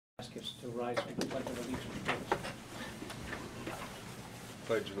Ask us to rise for the Pledge of Allegiance.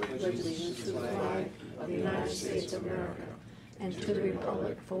 Pledge allegiance to the flag of the United States of America and to the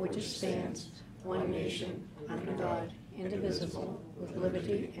republic for which it stands, one nation, under God, indivisible, with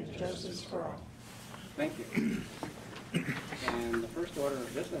liberty and justice for all. Thank you. And the first order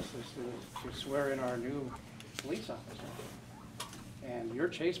of business is to swear in our new police officer. And you're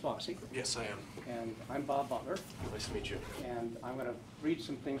Chase Bossy. Yes, I am. And I'm Bob Butler. Nice to meet you. And I'm going to read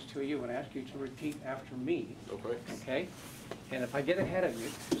some things to you and ask you to repeat after me. Okay. Okay? And if I get ahead of you,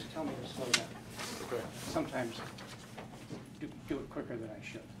 just tell me to slow down. Okay. Sometimes do it quicker than I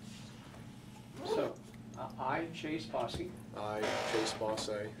should. So, I, Chase Bossy. I, Chase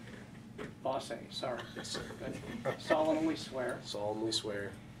Bossy. Bossy, sorry. Yes, sir. Good. Solemnly swear Solemnly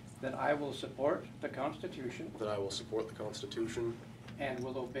swear that I will support the Constitution that I will support the Constitution and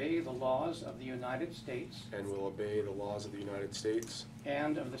will obey the laws of the United States and will obey the laws of the United States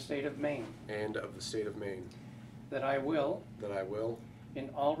and of the state of Maine. and of the state of Maine. That I will, In in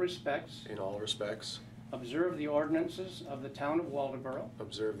all respects, all respects, observe the ordinances of the town of Waldoboro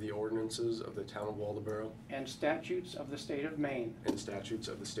observe the ordinances of the town of Waldoboro and statutes of the state of Maine, and statutes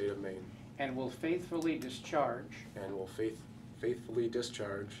of the state of Maine, and will faithfully discharge and will faithfully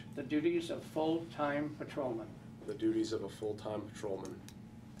discharge the duties of full-time patrolman. the duties of a full-time patrolman.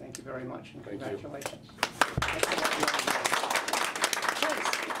 Thank you very much, and Thank you. congratulations.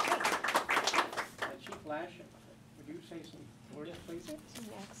 Chief Lash, would you say some words, please?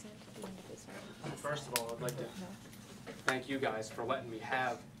 First of all, I'd like to thank you guys for letting me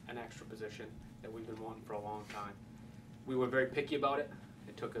have an extra position that we've been wanting for a long time. We were very picky about it.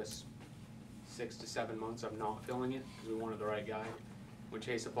 It took us 6 to 7 months of not filling it because we wanted the right guy. When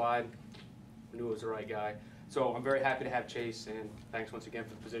Chase applied, we knew it was the right guy. So I'm very happy to have Chase, and thanks once again for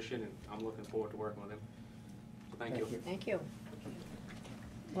the position, and I'm looking forward to working with him. So thank you. Thank you.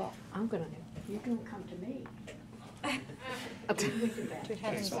 Well, you can come to me. Come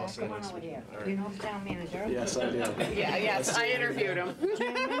on over here. You know the town manager? Yes, I do. Yeah, yes, I interviewed him.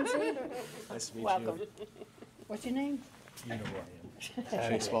 Nice to meet Welcome. you. What's your name? You know who I am.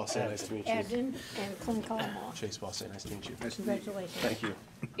 Chase Bossy, nice to meet you. Edwin and Clint Collmore. Chase Bossy, nice to meet you. Congratulations. Thank you.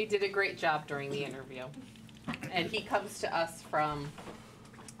 He did a great job during the interview. And he comes to us from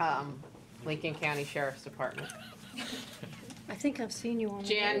Lincoln County Sheriff's Department. I think I've seen you on.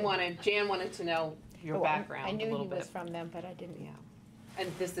 Jan wanted to know your background I a knew little he bit. was from them, but I didn't. Yeah.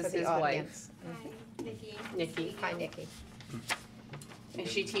 And this For is the his wife, audience. Nikki. Hi, Nikki. And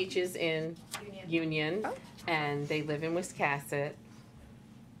she teaches in Union, Oh. and they live in Wiscasset.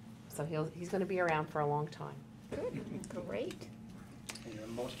 So he's going to be around for a long time. Good. Great. And you're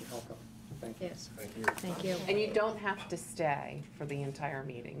most welcome. Thank you. Yes. Thank you. Thank you. And you don't have to stay for the entire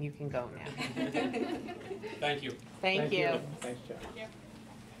meeting. You can go now. Thank you. Thank you. Thanks, Jeff.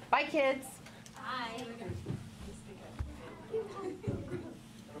 Bye, kids.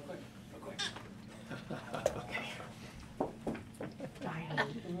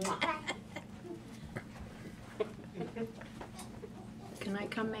 Can I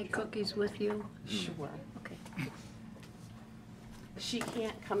come make cookies with you? Sure. Okay. She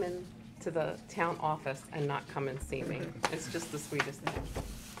can't come in to the town office and not come and see me. It's just the sweetest thing.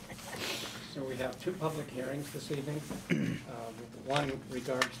 So we have two public hearings this evening. One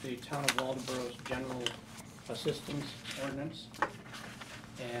regards the town of Waldoboro's general assistance ordinance.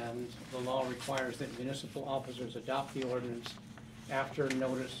 And the law requires that municipal officers adopt the ordinance after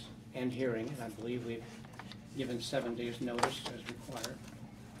notice and hearing. And I believe we've given 7 days notice as required.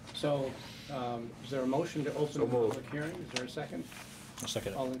 So is there a motion to open the public hearing? Is there a second? I'll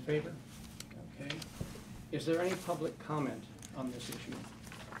second it. All in favor? Okay. Is there any public comment on this issue?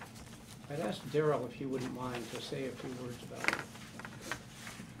 I'd ask Darrell if he wouldn't mind to say a few words about it.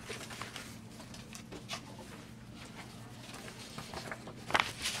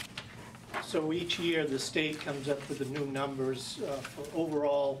 So each year, the state comes up with the new numbers for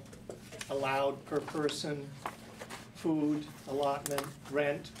overall allowed per person, food, allotment,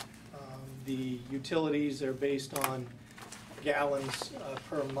 rent. The utilities are based on gallons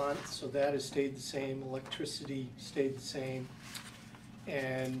per month, so that has stayed the same. Electricity stayed the same,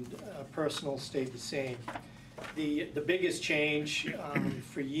 and personal stayed the same. The biggest change,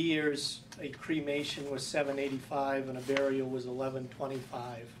 for years, a cremation was $7.85 and a burial was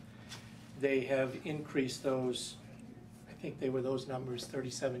 $11.25. They have increased those. I think they were those numbers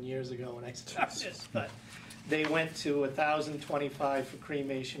 37 years ago when I started, but they went to $1,025 for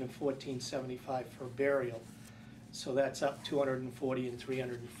cremation and $1,475 for burial. So that's up $240 and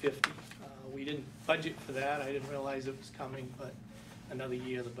 $350. We didn't budget for that. I didn't realize it was coming, but another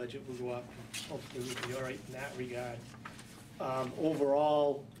year the budget will go up, and hopefully we'll be all right in that regard.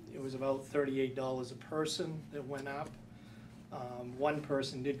 Overall, it was about $38 a person that went up. One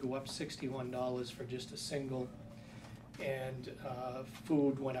person did go up $61 for just a single, and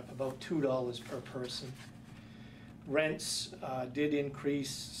food went up about $2 per person. Rents did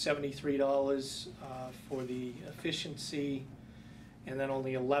increase $73 for the efficiency, and then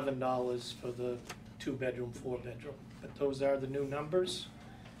only $11 for the 2-bedroom, 4-bedroom. But those are the new numbers,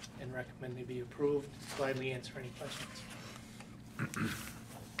 and recommend they be approved. Gladly answer any questions.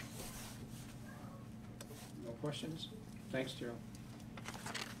 No questions? Thanks, Gerald.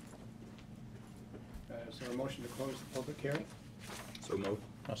 Is there a motion to close the public hearing? So moved.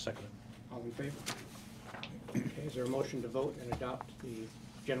 I'll second it. All in favor? Okay, is there a motion to vote and adopt the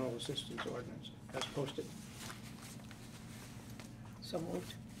general assistance ordinance as posted? So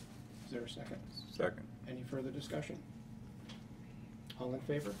moved. Is there a second? Second. Any further discussion? All in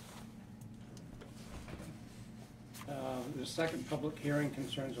favor? The second public hearing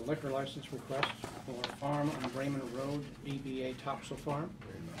concerns a liquor license request for a farm on Bremen Road, DBA Topsail Farm.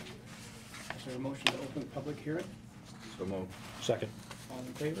 Is there a motion to open the public hearing? So moved. Second. All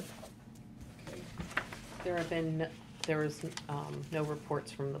in favor? Okay. There was no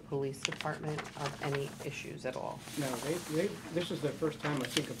reports from the police department of any issues at all. No, this is the first time I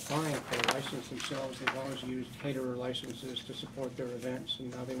think applying for a license themselves. They've always used caterer licenses to support their events,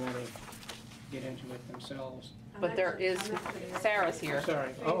 and now they want to get into it themselves. But there is, Sarah's here,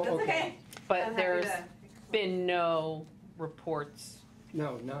 Sorry. Oh, okay. but there's been no reports,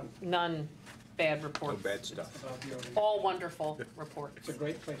 No, none. none bad No reports. bad stuff. About the ordinance. All wonderful reports. It's a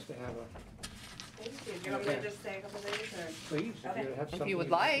great place to have a, Thank you. Do you want me to just say a couple things, or? please, if Okay. you have If something you would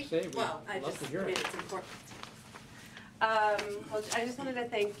you'd like like. to say, we'd Well, I love just, to I hear mean, it. it's important. Well, I just wanted to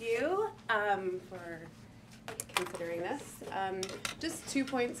thank you, for considering this. Just 2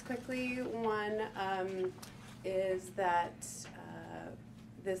 points quickly. One, is that,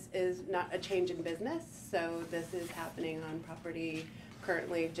 this is not a change in business, so this is happening on property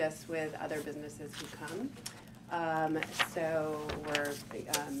currently just with other businesses who come. So we're,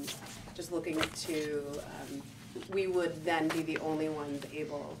 just looking to, we would then be the only ones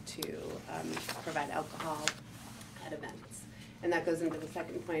able to provide alcohol at events. And that goes into the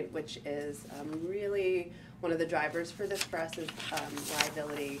second point, which is really one of the drivers for this for us is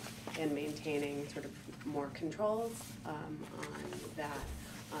liability and maintaining sort of more controls on that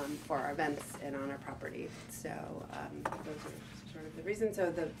for our events and on our property. So those are sort of the reasons.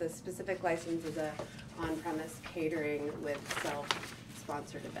 So the specific license is a on-premise catering with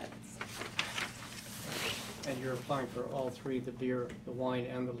self-sponsored events. And you're applying for all three, the beer, the wine,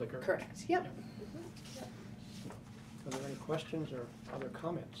 and the liquor? Correct, yep. Are there any questions or other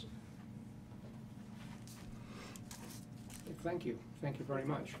comments? Thank you. Thank you very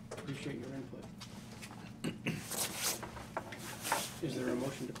much. Appreciate your input. Is there a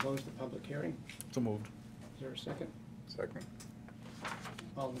motion to close the public hearing? So moved. Is there a second? Second.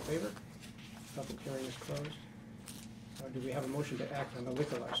 All in favor? Public hearing is closed. Do we have a motion to act on the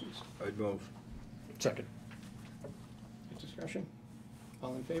liquor license? I'd move. Second. Any discussion?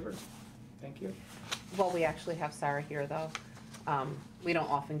 All in favor? Thank you. Well, we actually have Sarah here, though. We don't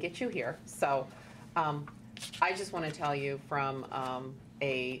often get you here, so I just want to tell you from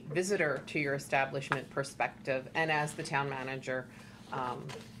a visitor to your establishment perspective, and as the town manager,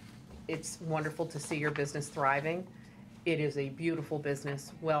 it's wonderful to see your business thriving. It is a beautiful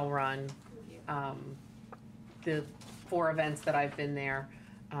business, well-run. The 4 events that I've been there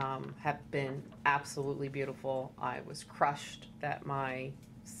have been absolutely beautiful. I was crushed that my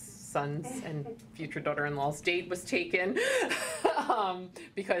son's and future daughter-in-law's date was taken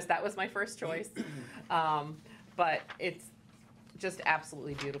because that was my first choice. But it's just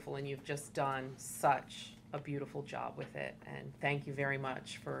absolutely beautiful, and you've just done such a beautiful job with it. And thank you very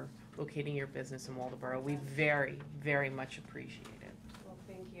much for locating your business in Waldoboro. We very, very much appreciate it. Well,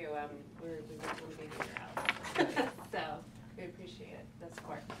 thank you. We want to be in your house. So we appreciate it, the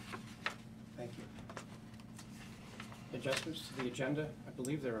support. Thank you. Adjustments to the agenda, I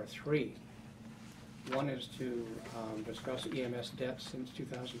believe there are 3. One is to discuss EMS debts since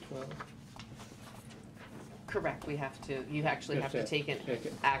 2012. Correct, we have to, you actually have to That's it. take an Take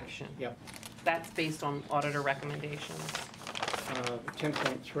it. action. Yep. That's based on auditor recommendations.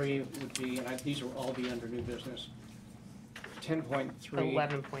 10.3 would be, and these will all be under new business. 10.3.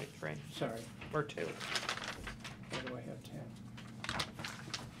 11.3, Sorry, or 2. where do I have 10?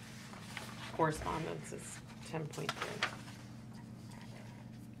 Correspondence is 10.3.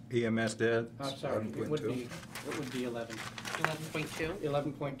 EMS debt. I'm sorry, it would be 11. 11.2?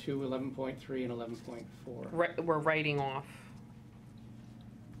 11.2, 11.3, and 11.4. We're writing off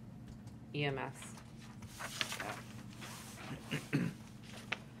EMS.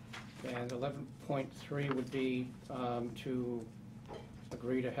 And 11.3 would be to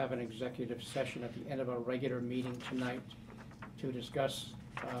agree to have an executive session at the end of our regular meeting tonight to discuss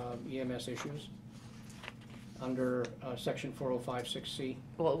EMS issues under section 4056C.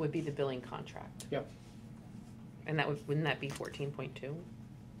 Well, it would be the billing contract. Yep. And that would, wouldn't that be 14.2?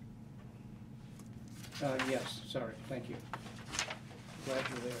 Yes, sorry, thank you. Glad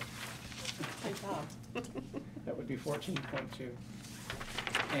you're there. Good job. That would be 14.2.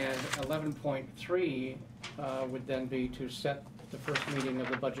 And 11.3 would then be to set the first meeting of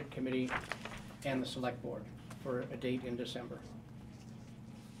the Budget Committee and the Select Board for a date in December.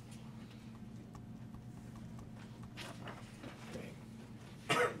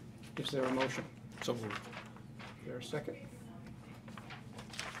 Okay. Is there a motion? So moved. Is there a second?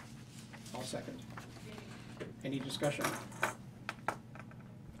 I'll second. Any discussion?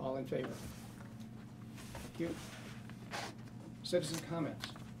 All in favor? Thank you. Citizen comments.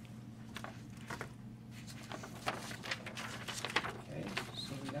 Okay,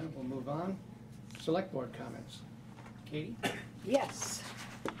 so then we'll move on. Select Board comments. Katie? Yes,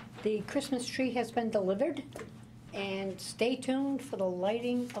 the Christmas tree has been delivered, and stay tuned for the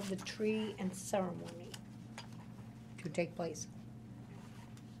lighting of the tree and ceremony to take place.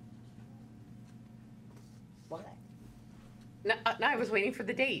 What? No, I was waiting for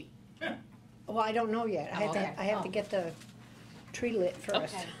the date. Well, I don't know yet. Oh, okay. I have to get the tree lit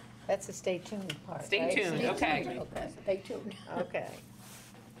first. Okay. That's the stay tuned part, Stay right? tuned, okay. Okay. Stay tuned. Okay.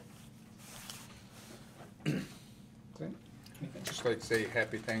 Clint? Anything? Just like to say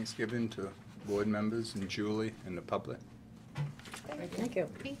happy Thanksgiving to board members and Julie and the public. Thank you.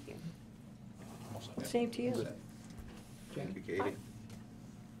 Thank you. Same to you. Jen? Thank you, Katie.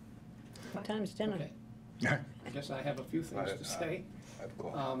 What time's dinner? Okay, I guess I have a few things to say. I've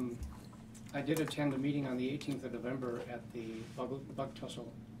got- I did attend a meeting on the 18th of November at the Bug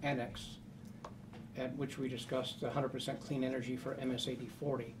Tussle Annex, at which we discussed 100% clean energy for MS-80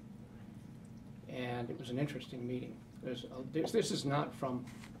 40. And it was an interesting meeting. This is not from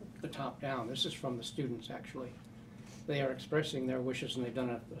the top down, this is from the students, actually. They are expressing their wishes, and they've done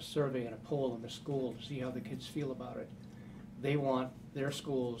a survey and a poll in the school to see how the kids feel about it. They want their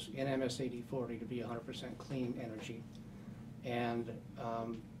schools in MS-80 40 to be 100% clean energy. And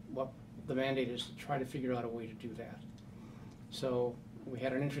what the mandate is to try to figure out a way to do that. So we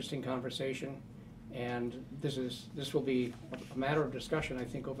had an interesting conversation, and this will be a matter of discussion, I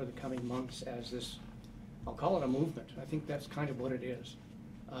think, over the coming months as this, I'll call it a movement. I think that's kind of what it is.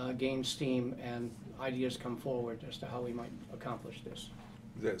 Gain steam and ideas come forward as to how we might accomplish this.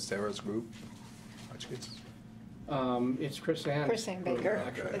 Is that Sarah's group? Watch kids. It's Chris Ann. Chris Ann Baker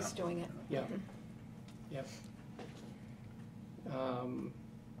actually. is doing it. Yeah, yep.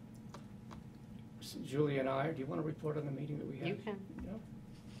 Julie and I, do you want to report on the meeting that we had? You can. No?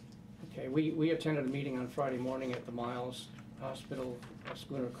 Okay, we attended a meeting on Friday morning at the Miles Hospital,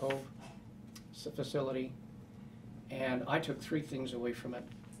 Schooner Cove facility, and I took three things away from it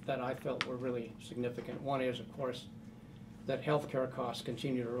that I felt were really significant. One is, of course, that healthcare costs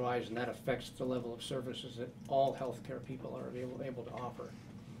continue to rise, and that affects the level of services that all healthcare people are able to offer.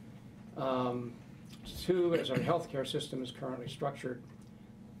 Two, as our healthcare system is currently structured,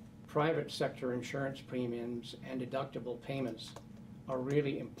 private sector insurance premiums and deductible payments are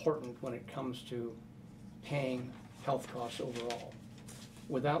really important when it comes to paying health costs overall.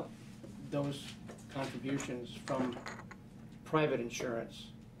 Without those contributions from private insurance,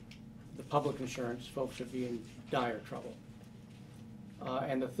 the public insurance folks would be in dire trouble.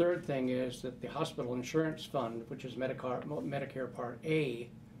 And the third thing is that the hospital insurance fund, which is Medicare Part A,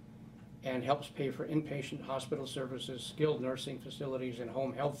 and helps pay for inpatient hospital services, skilled nursing facilities, and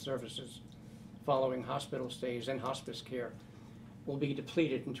home health services following hospital stays and hospice care, will be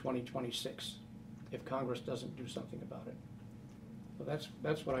depleted in 2026 if Congress doesn't do something about it. So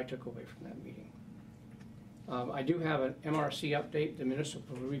that's what I took away from that meeting. I do have an MRC update. The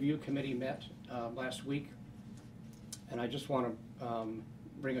Municipal Review Committee met last week, and I just want to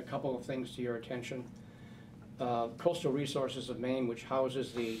bring a couple of things to your attention. Coastal Resources of Maine, which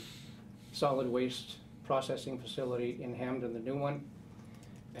houses the solid waste processing facility in Hamden, the new one,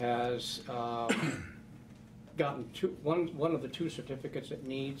 has gotten one of the two certificates it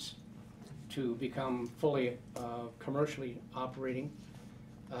needs to become fully commercially operating.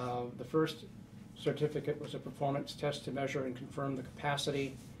 The first certificate was a performance test to measure and confirm the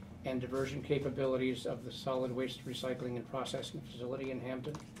capacity and diversion capabilities of the solid waste recycling and processing facility in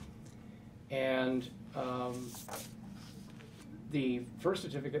Hamden. And the first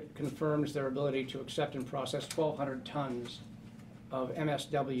certificate confirms their ability to accept and process 1,200 tons of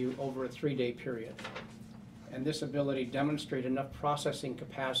MSW over a 3-day period. and this ability demonstrate enough processing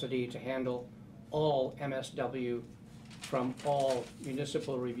capacity to handle all MSW from all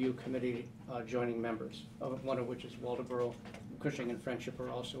municipal review committee joining members, one of which is Waldoboro, Cushing, and Friendship are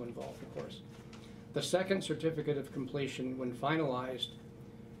also involved, of course. The second certificate of completion, when finalized,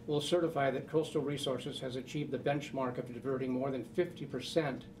 will certify that Coastal Resources has achieved the benchmark of diverting more than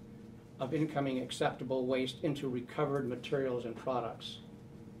 50% of incoming acceptable waste into recovered materials and products.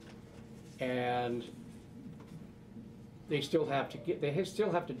 And they still have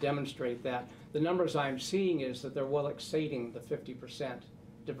to demonstrate that. The numbers I'm seeing is that they're well exceeding the 50%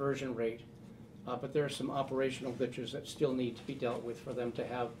 diversion rate, but there are some operational glitches that still need to be dealt with for them to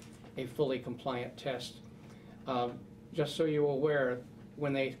have a fully compliant test. Just so you're aware,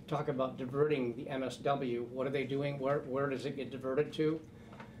 when they talk about diverting the MSW, what are they doing? Where does it get diverted to?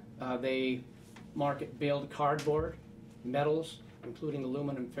 They market baled cardboard, metals, including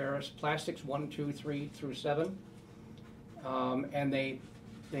aluminum, ferrous, plastics 1, 2, 3 through 7, and they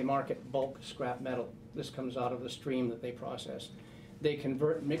market bulk scrap metal. This comes out of the stream that they process. They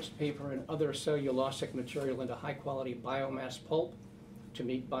convert mixed paper and other cellulosic material into high-quality biomass pulp to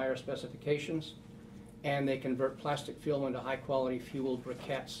meet buyer specifications, and they convert plastic film into high-quality fueled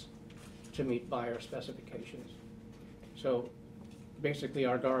briquettes to meet buyer specifications. So basically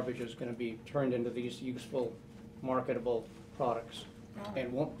our garbage is going to be turned into these useful, marketable products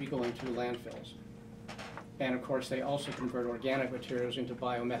and won't be going to landfills. And of course, they also convert organic materials into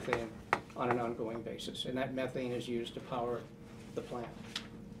biomethane on an ongoing basis, and that methane is used to power the plant.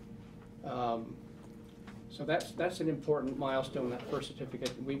 So that's an important milestone, that first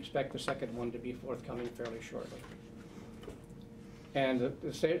certificate. We expect the second one to be forthcoming fairly shortly. And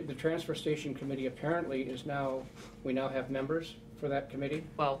the Transfer Station Committee apparently is now, we now have members for that committee.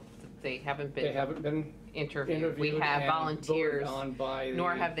 Well, they haven't been. They haven't been interviewed. We have and volunteers, voted on by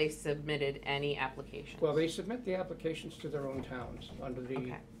nor have they submitted any applications. Well, they submit the applications to their own towns under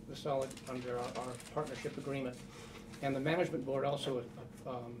Okay. under our partnership agreement. And the management board also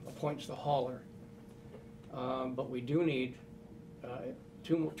appoints the hauler. But we do need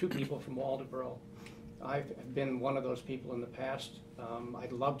two people from Waldoboro. I've been one of those people in the past.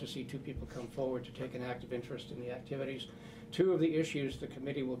 I'd love to see two people come forward to take an active interest in the activities. Two of the issues the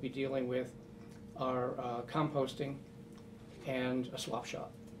committee will be dealing with are composting and a swap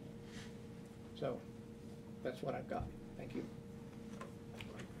shop. So that's what I've got. Thank you.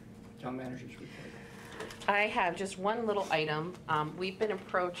 Town manager's report. I have just one little item. We've been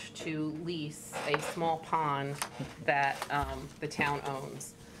approached to lease a small pond that the town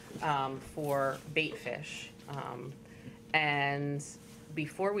owns for bait fish. And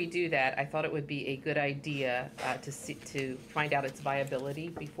before we do that, I thought it would be a good idea to find out its viability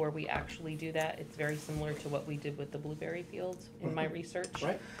before we actually do that. It's very similar to what we did with the blueberry fields in my research.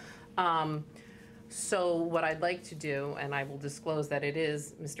 Right. So what I'd like to do, and I will disclose that it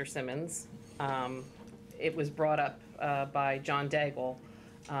is Mr. Simmons. It was brought up by John Daigle,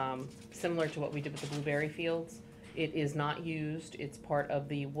 similar to what we did with the blueberry fields. It is not used. It's part of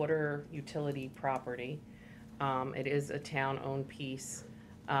the water utility property. It is a town-owned piece.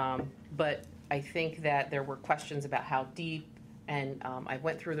 But I think that there were questions about how deep, and I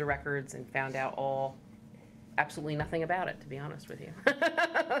went through the records and found out absolutely nothing about it, to be honest with you.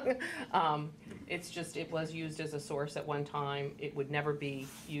 It's just, it was used as a source at one time. It would never be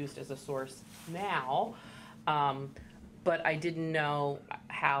used as a source now. But I didn't know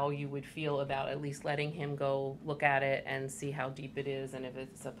how you would feel about at least letting him go look at it and see how deep it is, and if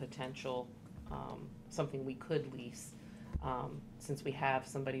it's a potential, something we could lease, since we have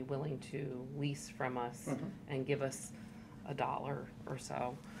somebody willing to lease from us and give us $1 or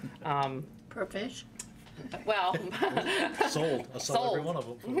so. Per fish? Well, Sold. I'll sell every one of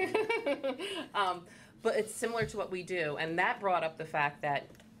them. but it's similar to what we do, and that brought up the fact that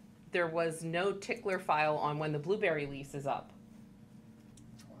there was no tickler file on when the blueberry lease is up.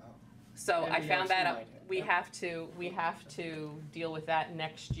 Wow. So I found that out. Might have, We have to deal with that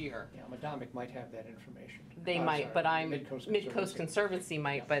next year. Yeah, Madomic might have that information. They might, but Mid-Coast Conservancy. Conservancy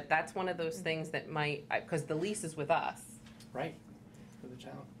might, but that's one of those things that might, because the lease is with us, Right, for the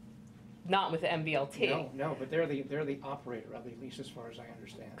town. not with the MVLT. No, but they're the operator of the lease as far as I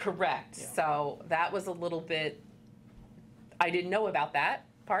understand. Correct. Yeah. So that was a little bit, I didn't know about that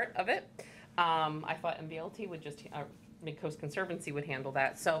part of it. I thought MVLT would just, Mid-Coast Conservancy would handle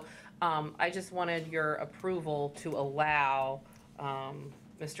that. So I just wanted your approval to allow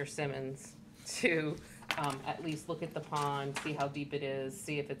Mr. Simmons to at least look at the pond, see how deep it is,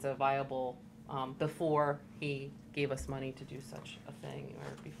 see if it's a viable, before he gave us money to do such a thing,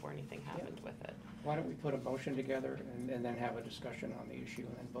 or before anything happened with it. Why don't we put a motion together and then have a discussion on the issue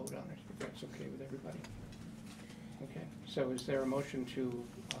and then vote on it, if that's okay with everybody? Okay, so is there a motion to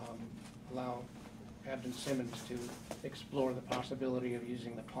allow Abden Simmons to explore the possibility of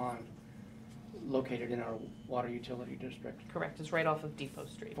using the pond located in our water utility district Correct, it's right off of Depot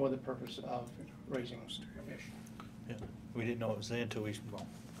Street. for the purpose of raising fish? Yeah. We didn't know it was there until we, well,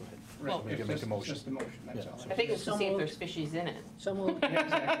 go ahead. Well, We can make a motion. Just the motion, that's Yeah, all. so- I think it's to So see if moved. there's fishies in it. So moved. Yeah,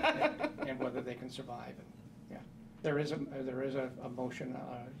 exactly, and whether they can survive, and, yeah. There is a motion,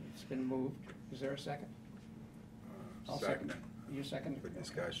 it's been moved. Is there a second? I'll second it. You second? For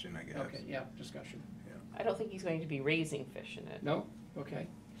discussion, I guess. Okay, yeah, discussion. I don't think he's going to be raising fish in it. No? Okay.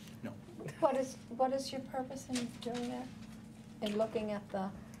 No. What is your purpose in doing that? In looking at the,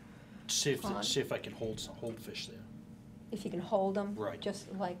 See if, Pond. see if I can hold fish there. if you can hold them? Right.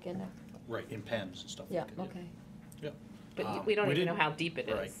 Just like in a, Right, in pens and stuff yeah, like that. okay. Yeah. But we don't We even know didn't- how deep it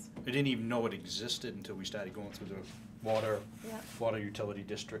Right. is. I didn't even know it existed until we started going through the water utility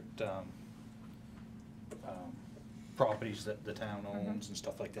district, properties that the town owns and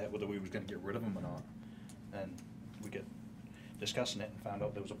stuff like that, whether we was gonna get rid of them or not. And we get discussing it and found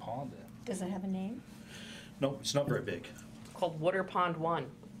out there was a pond there. Does it have a name? No, it's not very big. It's called Water Pond 1.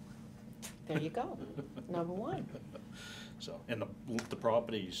 There you go. Number one. So, and the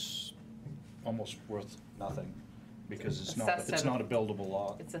property's almost worth nothing because it's Assessed not at a buildable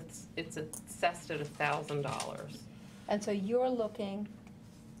lot. It's assessed at $1,000. And so you're looking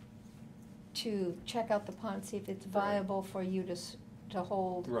to check out the pond, see if it's viable for you to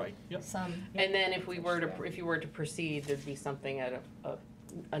hold Right, yep. some. And then if you were to proceed, there'd be something at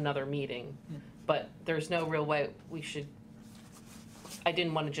another meeting. But there's no real way I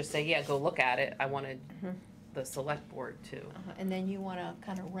didn't want to just say, yeah, go look at it. I wanted the select board to, And then you wanna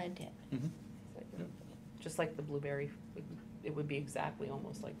kinda rent it. Mhm. just like the blueberry, it would be exactly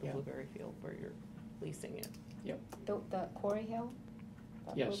almost like the Yeah. blueberry field where you're leasing it. The Quarry Hill?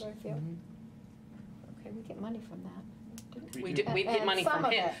 That Yes. blueberry field? Okay, we get money from that. didn't We We do. get And money some from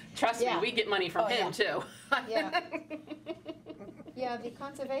of him. it. Trust me, Yeah. we get money from Oh, him yeah. too. Yeah. Yeah, the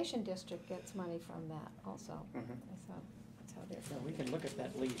Conservation District gets money from that also. Mhm. That's how it is. So we can look at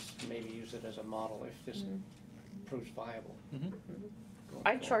that lease, and maybe use it as a model if this proves viable. Mhm. going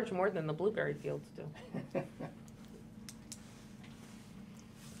I forward. charge more than the blueberry fields do.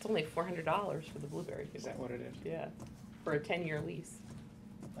 It's only $400 for the blueberry field. Is that what it is? Yeah, for a 10-year lease.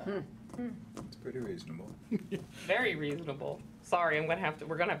 It's pretty reasonable. Very reasonable. Sorry,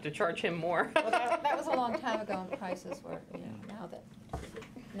 we're gonna have to charge him more. Well, that was a long time ago, and prices were,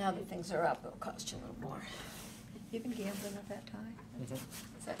 now that things are up, it'll cost you a little more. You been gambling at that time? Mhm.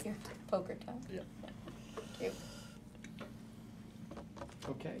 Is that your poker time? Yeah. Cute.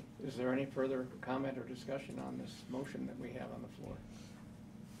 Okay, is there any further comment or discussion on this motion that we have on the floor?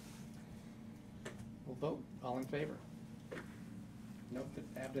 We'll vote, all in favor? Note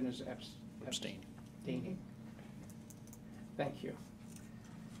that Abden is Abstain. abstaining. Thank you.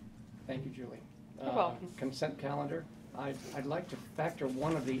 Thank you, Julie. You're welcome. Consent calendar, I'd like to factor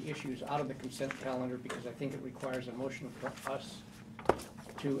one of the issues out of the consent calendar because I think it requires a motion for us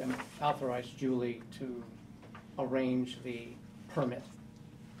to authorize Julie to arrange the permit.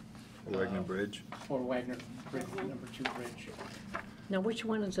 Wagner Bridge. For Wagner Bridge, number 2 bridge. Now, which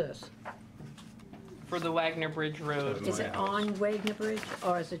one is this? For the Wagner Bridge Road, Is it on Wagner Bridge,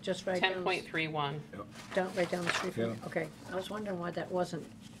 or is it just right down? 10.31. Right down the street from Yeah. it? Okay, I was wondering why that wasn't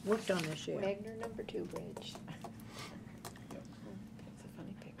worked on this year. Wagner number 2 bridge. That's a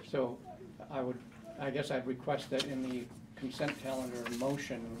funny picture. So I guess I'd request that in the consent calendar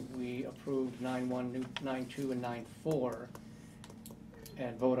motion, we approve 9.1, 9.2, and 9.4,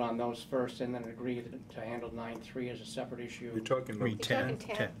 and vote on those first, and then agree to handle 9.3 as a separate issue. You're talking Read about 10.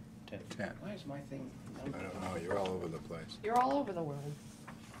 10. 10. Why is my thing? I don't know, you're all over the place. You're all over the world.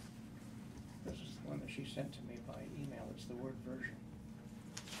 This is the one that she sent to me by email, it's the Word version.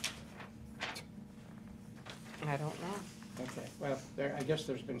 I don't know. Okay, well, I guess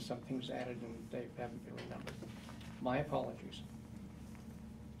there's been some things added and they haven't been renumbered. My apologies.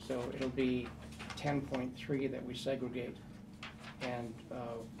 So it'll be 10.3 that we segregate and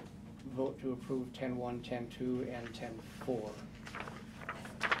vote to approve 10.1, 10.2, and 10.4.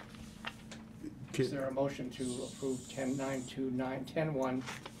 Is there a motion to approve 10.9, 10.1,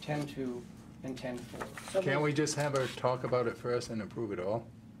 10.2, and 10.4? Can't we just have her talk about it first and approve it all?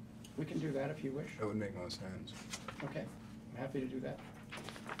 We can do that if you wish. That would make more sense. Okay, I'm happy to do that.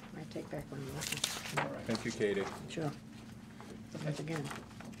 I take back one motion. All right. Thank you, Katie. Sure. Once again.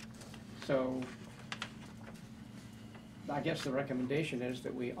 So I guess the recommendation is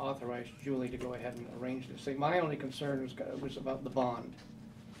that we authorize Julie to go ahead and arrange this. See, my only concern was about the bond.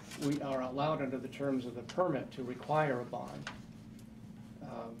 We are allowed under the terms of the permit to require a bond.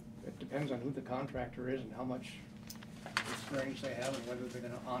 It depends on who the contractor is and how much experience they have and whether they're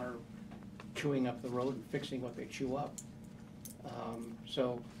gonna honor chewing up the road and fixing what they chew up.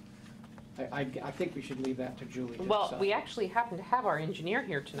 So I think we should leave that to Julie to Well, decide. we actually happen to have our engineer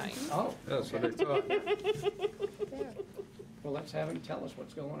here tonight. Oh, That's what I thought. well, let's have him tell us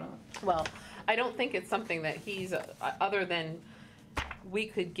what's going on. Well, I don't think it's something that he's, other than we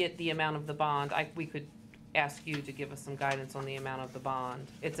could get the amount of the bond, we could ask you to give us some guidance on the amount of the bond.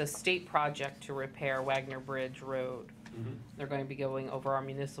 It's a state project to repair Wagner Bridge Road. Mhm. They're going to be going over our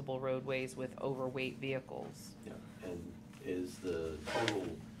municipal roadways with overweight vehicles. Yeah, and is the total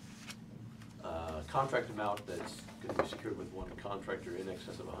contract amount that's gonna be secured with one contractor in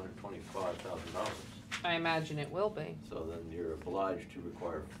excess of $125,000? I imagine it will be. So then you're obliged to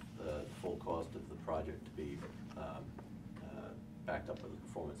require the full cost of the project to be backed up with a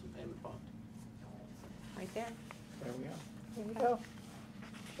performance and payment bond. Right there. There we are. There you go.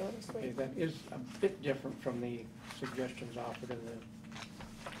 Short and Okay, sweet. that is a bit different from the suggestions offered in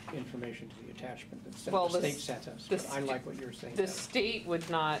the information to the attachment that Well, the the state sent us, the but I like what you're saying. The Heather. state would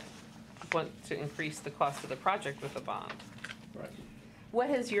not want to increase the cost of the project with a bond. Right. What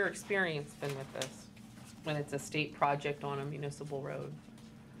has your experience been with this, when it's a state project on a municipal road?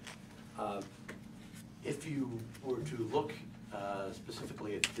 If you were to look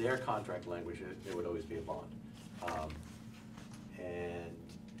specifically at their contract language, there would always be a bond. And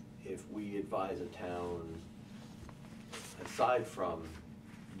if we advise a town, aside from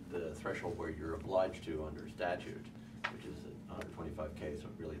the threshold where you're obliged to under statute, which is 125K, so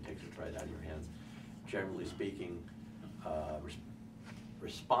it really takes it right out of your hands. Generally speaking,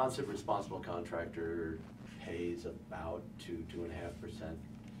 responsible contractor pays about 2.5%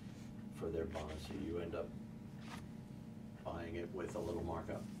 for their bond, so you end up buying it with a little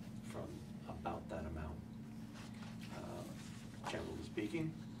markup from about that amount. Generally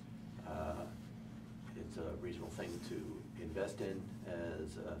speaking, it's a reasonable thing to invest in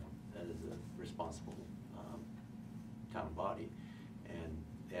as a responsible town body. And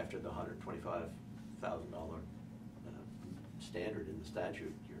after the $125,000 standard in the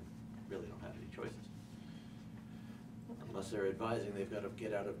statute, you really don't have any choices. Unless they're advising they've got a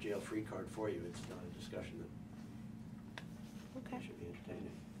get out of jail free card for you, it's not a discussion that Okay, should be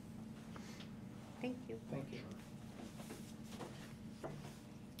entertaining. thank you. Thank you.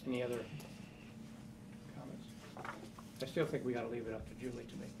 Any other comments? I still think we ought to leave it up to Julie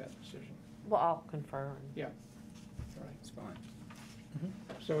to make that decision. Well, I'll confer. and- Yeah, all right. It's fine.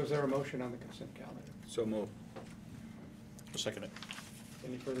 So is there a motion on the consent calendar? So move. I'll second it.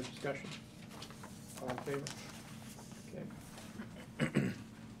 Any further discussion? All in favor? Okay.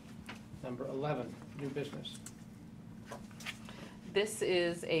 Number 11, new business. This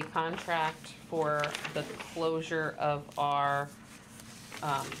is a contract for the closure of our,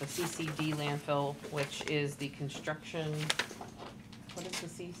 the CCD landfill, which is the construction, what does the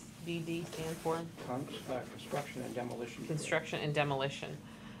CCD stand for? Construction and demolition. Construction and demolition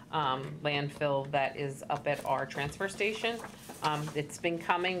landfill that is up at our transfer station. It's been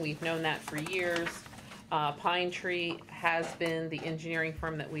coming, we've known that for years. Pine Tree has been the engineering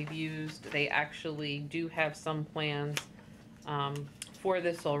firm that we've used. They actually do have some plans for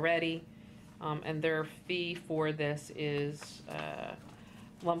this already. And their fee for this is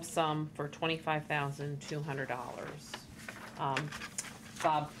lump sum for $25,200.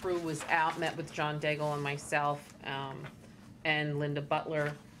 Bob Prue was out, met with John Daigle and myself, and Linda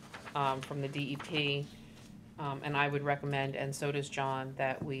Butler from the DEP. And I would recommend, and so does John,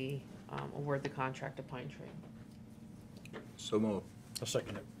 that we award the contract to Pine Tree. So move. I'll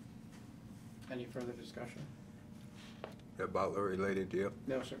second it. Any further discussion? That Butler related to you?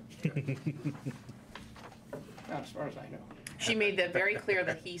 No, sir. Not as far as I know. She made that very clear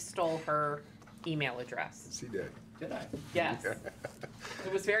that he stole her email address. Yes, he did. Did I? Yes.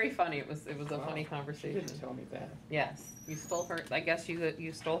 It was very funny. It was a Wow. funny She conversation. didn't tell me that. Yes, you stole her, I guess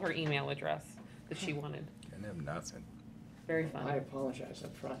you stole her email address that she wanted. Didn't have nothing. Very I funny. apologize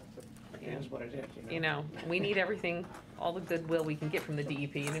up front, but it is what it is, You know, we need everything, all the goodwill we can get from the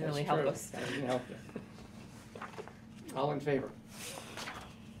DEP. You didn't really That's help true. us. I didn't help you. All in favor?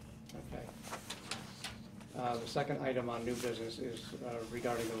 Okay. The second item on new business is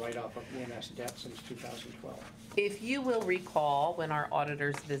regarding the write-off of EMS debt since 2012. If you will recall, when our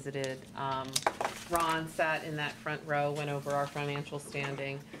auditors visited, Ron sat in that front row, went over our financial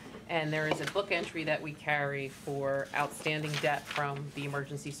standing, and there is a book entry that we carry for outstanding debt from the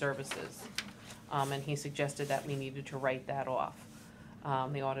emergency services. And he suggested that we needed to write that off.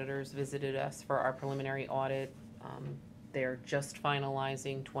 The auditors visited us for our preliminary audit. They're just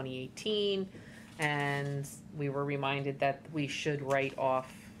finalizing 2018, and we were reminded that we should write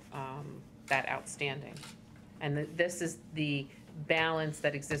off that outstanding. And this is the balance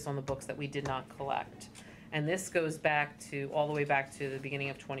that exists on the books that we did not collect. And this goes back to, all the way back to the beginning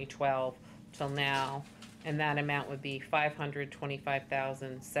of 2012 till now, and that amount would be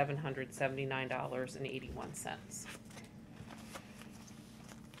 $525,779.81.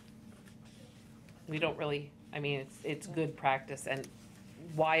 We don't really, I mean, it's good practice, and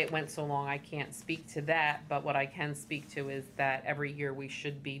why it went so long, I can't speak to that, but what I can speak to is that every year we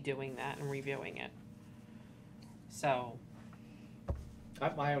should be doing that and reviewing it. So,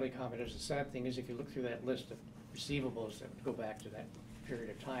 My only comment is, the sad thing is, if you look through that list of receivables that go back to that period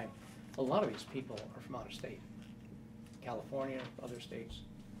of time, a lot of these people are from out of state, California, other states,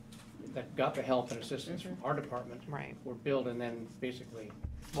 that got the help and assistance from our department. right, Were billed and then basically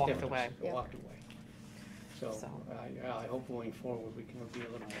Walked stiffed us, away. Yeah. walked away. So, So. I hope going forward, we can be a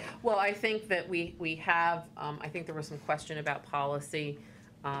little more. well, I think that we have, I think there was some question about policy,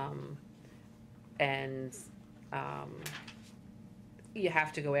 and, you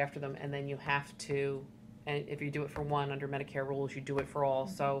have to go after them, and then you have to, and if you do it for one, under Medicare rules, you do it for all,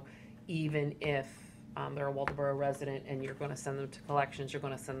 so even if, they're a Waldoboro resident and you're gonna send them to collections, you're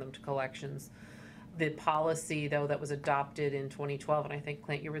gonna send them to collections. The policy, though, that was adopted in 2012, and I think,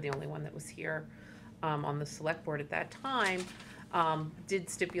 Clint, you were the only one that was here, on the select board at that time, did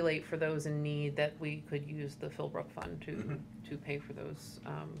stipulate for those in need that we could use the Philbrook Fund to pay for those,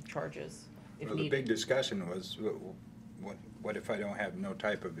 charges if Well, the big needed. discussion was, what if I don't have no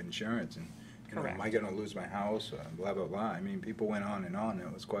type of insurance, and, you know, am I gonna lose my house, blah, blah, blah. I mean, people went on, and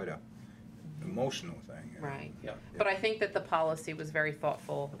it was quite a emotional thing. You know? Right. Yeah. But I think that the policy was very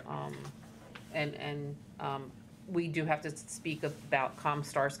thoughtful, and we do have to speak about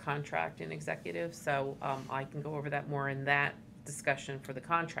ComStar's contract in executive, so I can go over that more in that discussion for the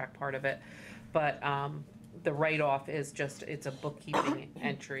contract part of it. But the write-off is just, it's a bookkeeping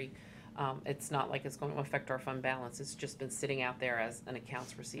entry. It's not like it's going to affect our fund balance. It's just been sitting out there as an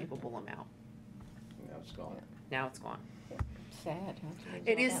accounts receivable amount. Now it's gone. Now it's gone. Sad, huh, to lose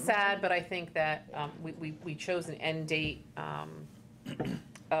It all is that sad, money. but I think that we chose an end date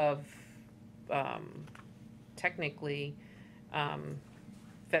of technically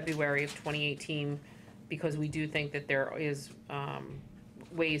February of 2018, because we do think that there is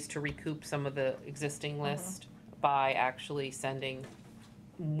ways to recoup some of the existing list by actually sending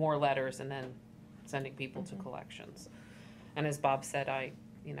more letters and then sending people to collections. And as Bob said,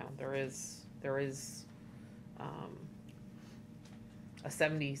 there is a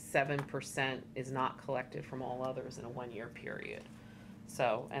 77% is not collected from all others in a 1-year period.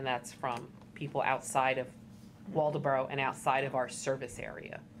 So, and that's from people outside of Waldoboro and outside of our service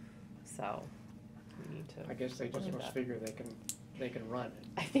area. So, we need to. I guess they just look at must that. figure they can run it.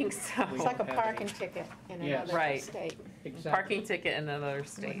 I think so. It's like a don't have parking any- ticket in Yes. another Right. state. Exactly. Parking ticket in another Like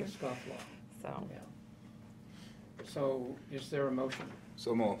state, a scofflaw, so. yeah. So, is there a motion?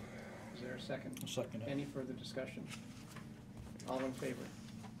 So move. Is there a second? I'll second it. Any further discussion? All in favor?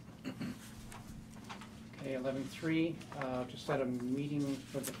 Okay, 11.3, to set a meeting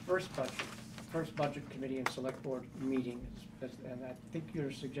for the first budget committee and select board meeting, and I think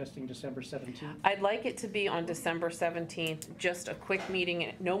you're suggesting December 17th? I'd like it to be on December 17th, just a quick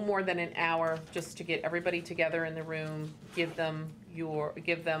meeting, no more than an hour, just to get everybody together in the room, go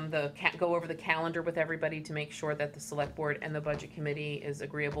over the calendar with everybody to make sure that the select board and the budget committee is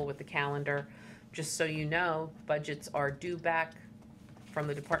agreeable with the calendar. Just so you know, budgets are due back from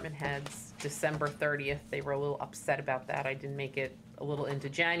the department heads December 30th. They were a little upset about that. I didn't make it a little into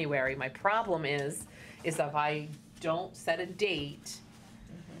January. My problem is if I don't set a date,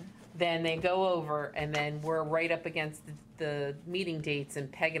 then they go over, and then we're right up against the meeting dates,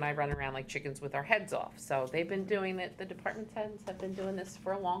 and Peg and I run around like chickens with our heads off. So they've been doing it, the department heads have been doing this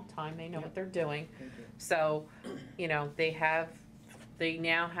for a long time. They know what they're doing. Thank you. So, they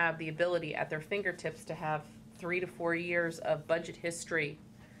now have the ability at their fingertips to have 3 to 4 years of budget history.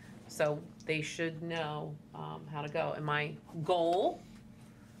 So they should know how to go. And my goal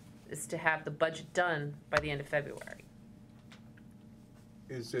is to have the budget done by the end of February.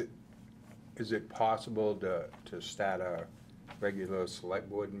 Is it possible to start a regular select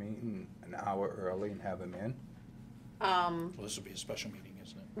board meeting an hour early and have them in? Well, this will be a special meeting,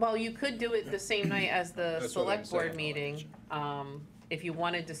 isn't it? Well, you could do it the same night as the That's what I'm select board saying. meeting, if you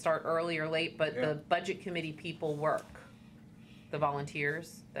wanted to start early or late, but Yeah. the budget committee people work. The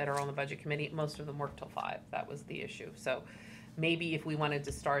volunteers that are on the budget committee, most of them work till 5, that was the issue. So maybe if we wanted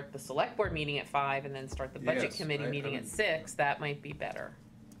to start the select board meeting at 5 and then start the budget Yes, committee meeting at 6, that might be better.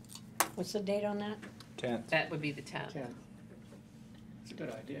 What's the date on that? 10th. That would be the 10th. 10. It's a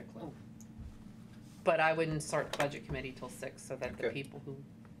good idea, Clint. But I wouldn't start the budget committee till 6, so that the Okay. people who,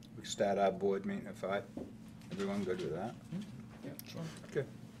 We start our board meeting at 5. Everyone good with that? Yeah. Okay.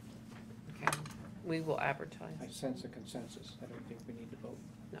 Okay, we will advertise. I sense a consensus. I don't think we need to vote.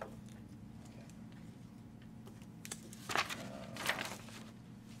 No.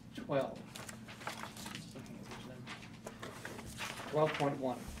 Okay. 12.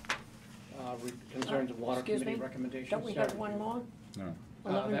 12.1. Concerns of Water Excuse Committee me? recommendations. Don't we have one more? No.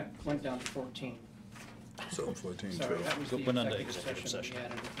 11? That went down to 14. So 14, Sorry, that was the Went under executive executive session we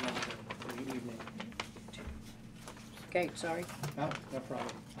had at the end of the evening. Okay, sorry. No, no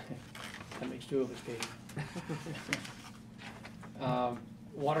problem. That makes two of us, Katie.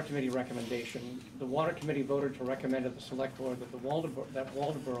 Water Committee recommendation. The Water Committee voted to recommend to the Select Board that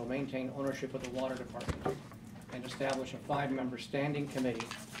Waldeboro maintain ownership of the Water Department and establish a 5-member standing committee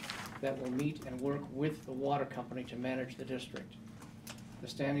that will meet and work with the water company to manage the district. The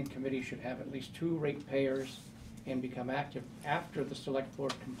standing committee should have at least 2 ratepayers and become active after the Select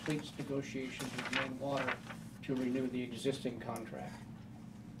Board completes negotiations with Maine Water to renew the existing contract.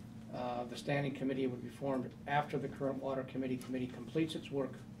 The standing committee would be formed after the current Water Committee completes its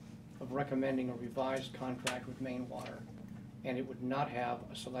work of recommending a revised contract with Maine Water, and it would not have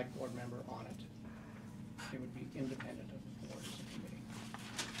a Select Board member on it. It would be independent of the board as a committee.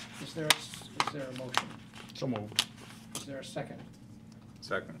 Is there a motion? So moved. Is there a second?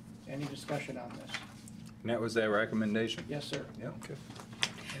 Second. Any discussion on this? And that was their recommendation? Yes, sir. Yeah, okay.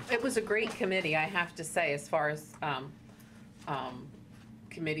 It was a great committee, I have to say, as far as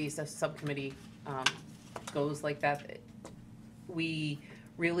committees, a subcommittee goes like that. We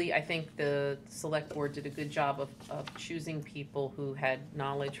really, I think the Select Board did a good job of choosing people who had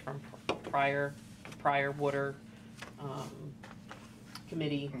knowledge from prior water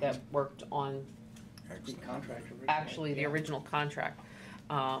committee that worked on The Excellent. contract originally. actually the Yeah. original contract.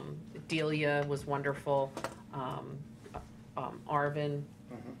 Delia was wonderful, Arvin,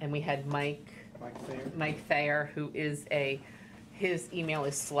 and we had Mike Thayer, who is his email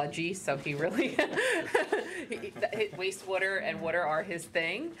is sludgy, so he really, wastewater and water are his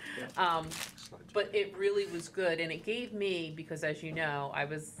thing. But it really was good, and it gave me, because as you know, I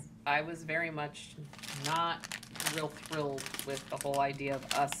was very much not real thrilled with the whole idea of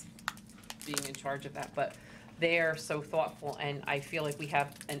us being in charge of that, but they're so thoughtful, and I feel like we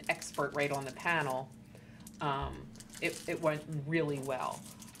have an expert right on the panel. It went really well,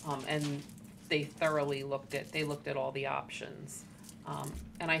 and they thoroughly looked at all the options.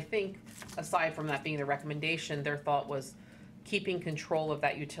 And I think, aside from that being the recommendation, their thought was keeping control of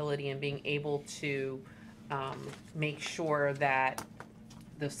that utility and being able to make sure that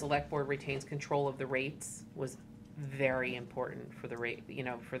the Select Board retains control of the rates was very important for the rate,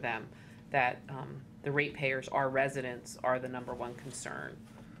 for them. That the ratepayers, our residents, are the #1 concern.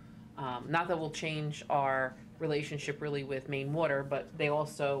 Not that we'll change our relationship really with Maine Water, but they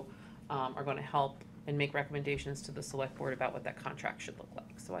also are going to help and make recommendations to the Select Board about what that contract should look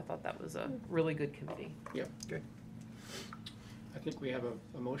like. So I thought that was a really good committee. Yep. Okay. I think we have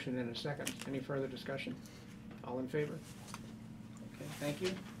a motion and a second. Any further discussion? All in favor? Okay, thank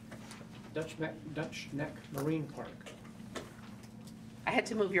you. Dutch Neck Marine Park. I had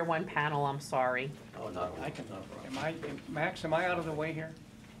to move your one panel, I'm sorry. Oh, not I can, Max, am I out of the way here?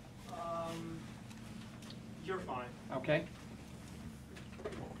 You're fine. Okay.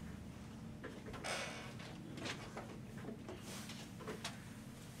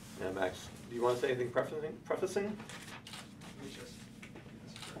 Yeah, Max, do you want to say anything prefacing? Let me just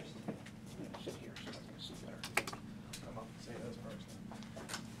sit here so I can see better. Come up and say those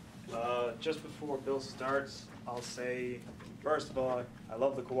first. Just before Bill starts, I'll say, first of all, I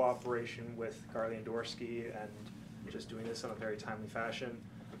love the cooperation with Carly and Dorsky and just doing this in a very timely fashion.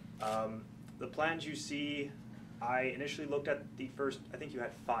 The plans you see, I initially looked at the first, I think you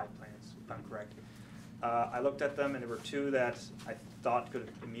had 5 plans, if I'm correct. I looked at them and there were 2 that I thought could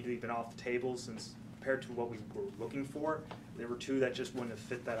have immediately been off the table since compared to what we were looking for. There were 2 that just wouldn't have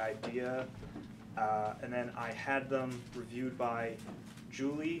fit that idea. And then I had them reviewed by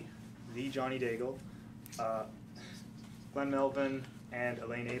Julie, the Johnny Daigle, Glenn Melvin, and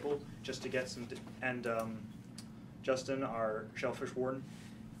Elaine Abel, just to get some, and Justin, our shellfish warden,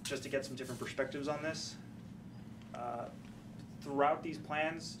 just to get some different perspectives on this. Throughout these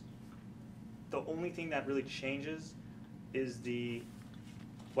plans, the only thing that really changes is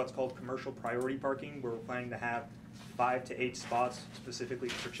what's called commercial priority parking, where we're planning to have 5 to 8 spots specifically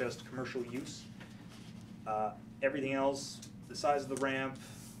for just commercial use. Everything else, the size of the ramp,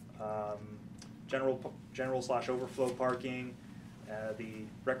 general/overflow parking, the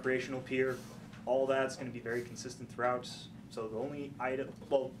recreational pier, all that's going to be very consistent throughout. So the only item,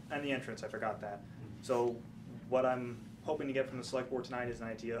 and the entrance, I forgot that. So what I'm hoping to get from the Select Board tonight is an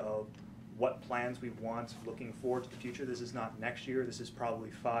idea of what plans we want looking forward to the future. This is not next year, this is probably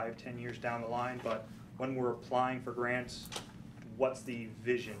 5-10 years down the line, but when we're applying for grants, what's the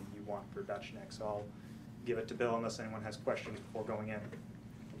vision you want for Dutch Neck? So I'll give it to Bill unless anyone has questions before going in.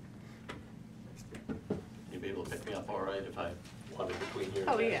 You'll be able to pick me up all right if I wanted between here and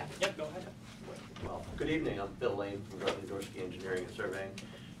Oh, there? yeah. Yep, go ahead. Well, good evening, I'm Bill Lane from Dorsky Engineering and Surveying.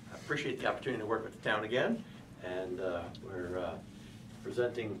 I appreciate the opportunity to work with the town again, and we're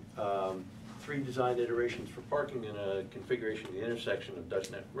presenting 3 design iterations for parking in a configuration of the intersection of Dutch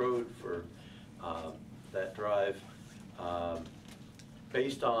Neck Road for that drive.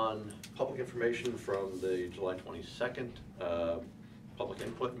 Based on public information from the July 22nd public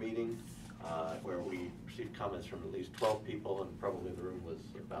input meeting, where we received comments from at least 12 people, and probably the room was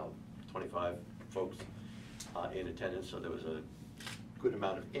about 25 folks in attendance, so there was a good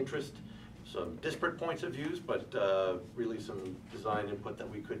amount of interest, some disparate points of views, but really some design input that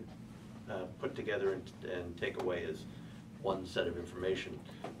we could put together and take away as one set of information.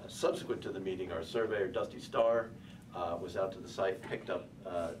 Subsequent to the meeting, our surveyor, Dusty Starr, was out to the site, picked up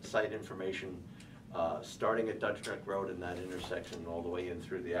site information starting at Dutch Neck Road in that intersection all the way in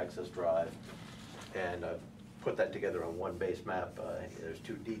through the access drive, and put that together on one base map. There's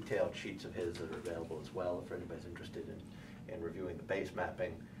 2 detailed sheets of his that are available as well if anybody's interested in reviewing the base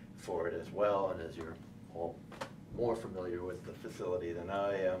mapping for it as well. And as you're all more familiar with the facility than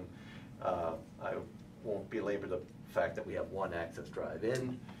I am, I won't belabor the fact that we have one access drive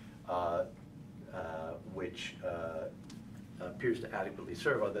in, which appears to adequately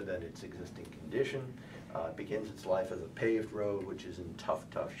serve other than its existing condition. It begins its life as a paved road, which is in tough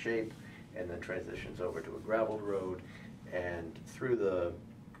shape, and then transitions over to a gravelled road. And through the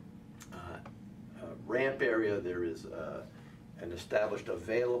ramp area, there is an established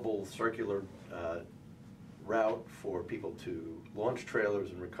available circular route for people to launch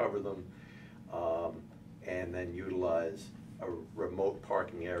trailers and recover them, and then utilize a remote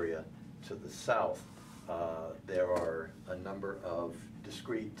parking area to the south. There are a number of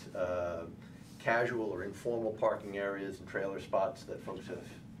discrete casual or informal parking areas and trailer spots that folks have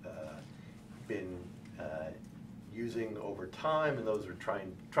been using over time, and those are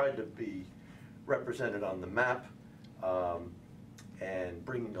tried to be represented on the map, and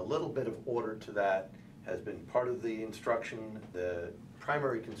bringing a little bit of order to that has been part of the instruction. The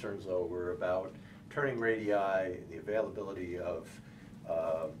primary concerns, though, were about turning radii, the availability of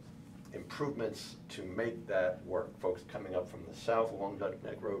improvements to make that work. Folks coming up from the south along Dutch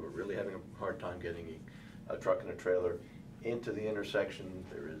Neck Road are really having a hard time getting a truck and a trailer into the intersection.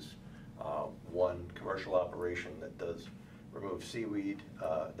 There is one commercial operation that does remove seaweed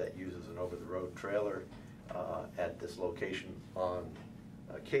that uses an over-the-road trailer at this location on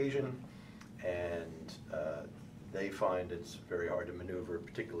occasion, and they find it's very hard to maneuver,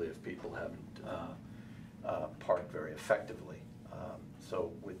 particularly if people haven't parked very effectively.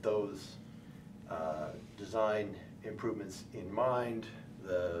 So with those design improvements in mind,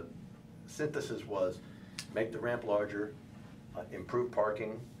 the synthesis was make the ramp larger, improve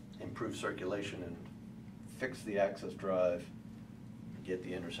parking, improve circulation, and fix the access drive, get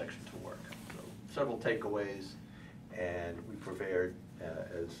the intersection to work. So several takeaways, and we prepared,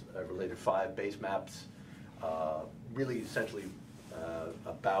 as I related, 5 base maps, really essentially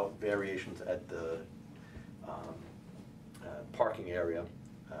about variations at the parking area,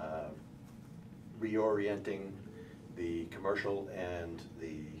 reorienting the commercial and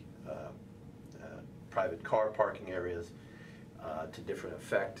the private car parking areas to different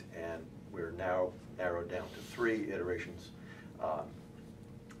effect, and we're now narrowed down to 3 iterations.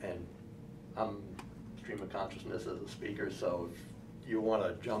 And I'm stream of consciousness as a speaker, so if you want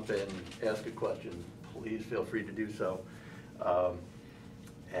to jump in, ask a question, please feel free to do so.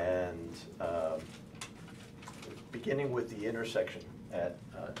 Beginning with the intersection at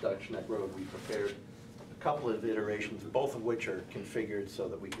Dutch Neck Road, we prepared a couple of iterations, both of which are configured so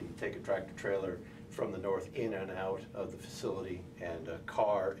that we can take a tractor trailer from the north in and out of the facility, and a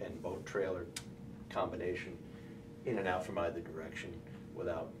car and boat trailer combination in and out from either direction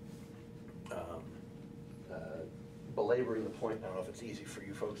without belaboring the point. I don't know if it's easy for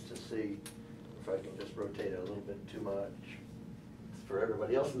you folks to see, if I can just rotate it a little bit too much. It's for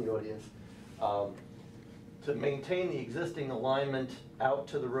everybody else in the audience. To maintain the existing alignment out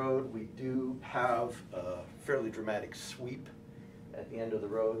to the road, we do have a fairly dramatic sweep at the end of the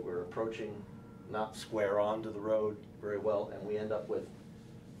road. We're approaching not square onto the road very well, and we end up with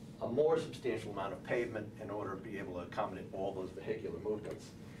a more substantial amount of pavement in order to be able to accommodate all those vehicular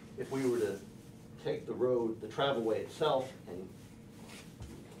movements. If we were to take the road, the travelway itself, and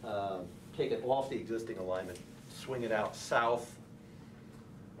take it off the existing alignment, swing it out south,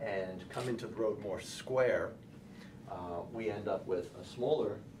 and come into the road more square, we end up with a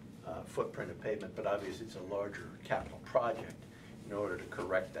smaller footprint of pavement, but obviously it's a larger capital project in order to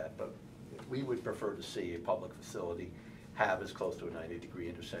correct that. But we would prefer to see a public facility have as close to a 90-degree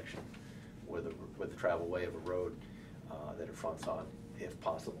intersection with the travel way of a road that it fronts on, if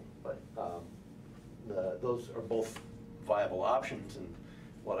possible. But those are both viable options, and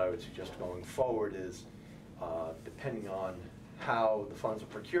what I would suggest going forward is, depending on how the funds are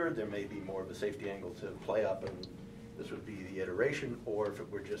procured, there may be more of a safety angle to play up, and this would be the iteration, or if it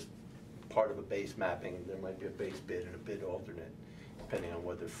were just part of a base mapping, there might be a base bid and a bid alternate, depending on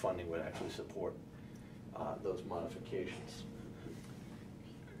whether funding would actually support those modifications.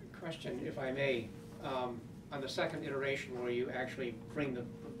 Question, if I may, on the second iteration where you actually bring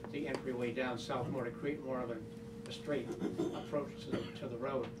the entryway down south more to create more of a straight approach to the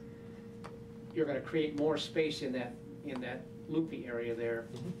road, you're gonna create more space in that loopy area there.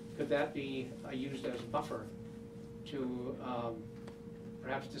 Could that be used as a buffer to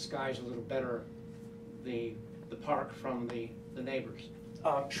perhaps disguise a little better the park from the neighbors?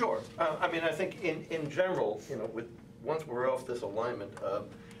 Sure. I mean, I think in general, you know, once we're off this alignment,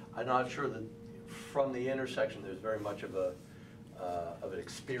 I'm not sure that from the intersection there's very much of an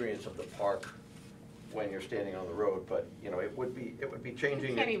experience of the park when you're standing on the road, but you know, it would be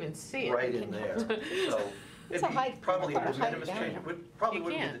changing. You can't even see it. Right in there. So It's a it'd be hike. probably Put a a hike minimus down. change. It probably You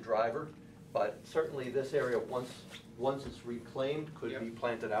wouldn't be can't. the driver, but certainly this area, once it's reclaimed, could be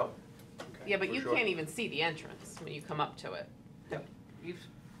planted out. Yeah, but For you sure. can't even see the entrance when you come up to it. Yep.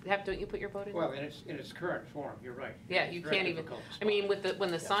 Don't you put your boat in? Well, in its current form, you're right. Yeah, It's you very can't even, difficult to I mean, spot.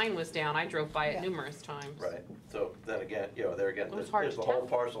 when the sign was down, I drove by it Yeah. numerous times. Right, so then again, you know, there again, It was there's hard there's to the whole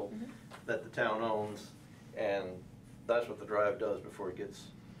tell. parcel that the town owns, and that's what the drive does before it gets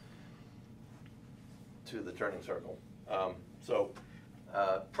to the turning circle.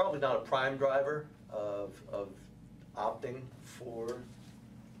 Probably not a prime driver of opting for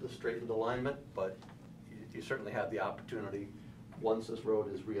the straightened alignment, but you certainly have the opportunity, once this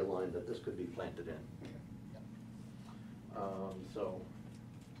road is realigned, that this could be planted in.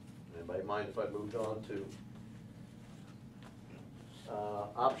 Anybody mind if I moved on to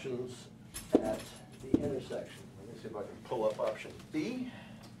options at the intersection? Let me see if I can pull up option B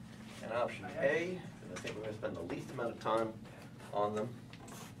and option A, and I think we're going to spend the least amount of time on them.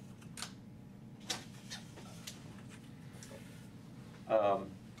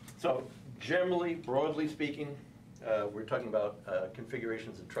 So generally, broadly speaking, we're talking about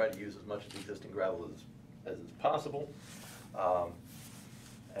configurations that try to use as much of the existing gravel as is possible.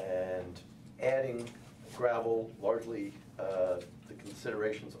 And adding gravel, largely the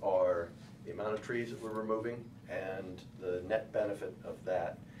considerations are the amount of trees that we're removing and the net benefit of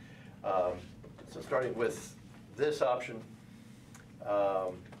that. So starting with this option,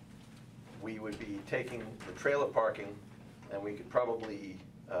 we would be taking the trailer parking, and we could probably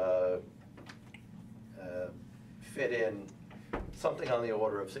fit in something on the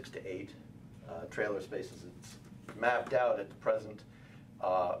order of 6 to 8 trailer spaces. It's mapped out at the present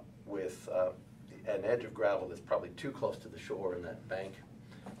with an edge of gravel that's probably too close to the shore in that bank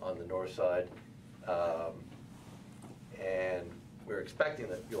on the north side. And we're expecting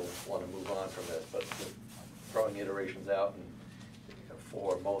that you'll want to move on from this, but throwing iterations out, and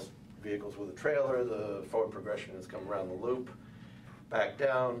for most vehicles with a trailer, the forward progression is come around the loop, back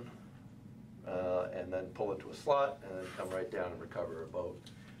down, and then pull it to a slot, and then come right down and recover a boat.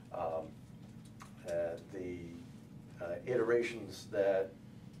 The iterations that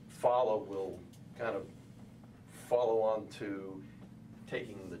follow will kind of follow on to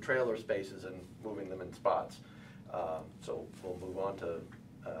taking the trailer spaces and moving them in spots. So we'll move on to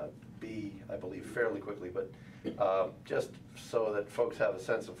B, I believe, fairly quickly, but just so that folks have a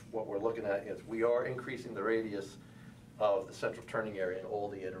sense of what we're looking at, is we are increasing the radius of the central turning area in all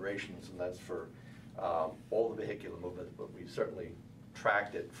the iterations, and that's for all the vehicular movement, but we've certainly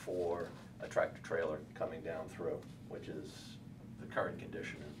tracked it for a tractor trailer coming down through, which is the current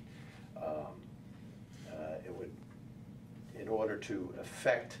condition. It would, in order to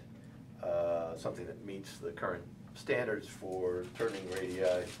affect something that meets the current standards for turning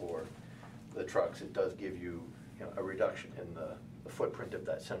radii for the trucks, it does give you, a reduction in the footprint of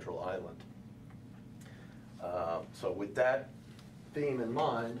that central island. So with that theme in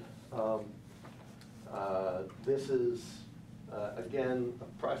mind, this is, again,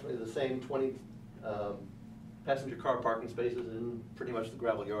 approximately the same 20 passenger car parking spaces in pretty much the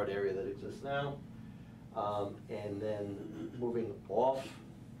gravel yard area that exists now. And then moving off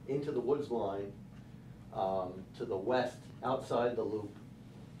into the woods line to the west, outside the loop,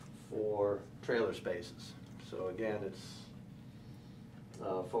 for trailer spaces. So again, it's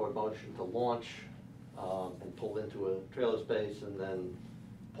forward motion to launch and pull into a trailer space and then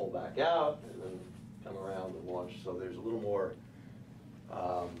pull back out and then come around and launch. So there's a little more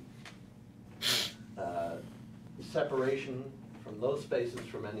separation from those spaces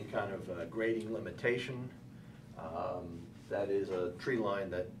from any kind of grading limitation. That is a tree line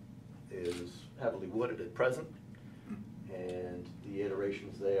that is heavily wooded at present, and the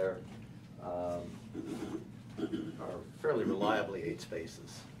iterations there are fairly reliably 8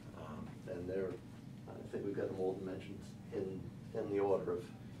 spaces. And they're, I think we've got them all dimensions in the order of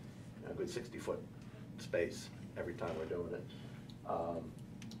a good 60-foot space every time we're doing it.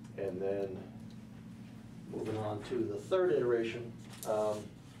 And then moving on to the third iteration,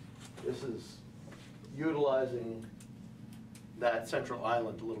 this is utilizing that central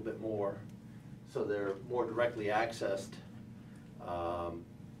island a little bit more, so they're more directly accessed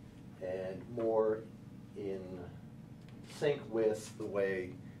and more in sync with the way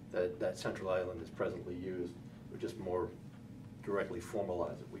that central island is presently used. We just more directly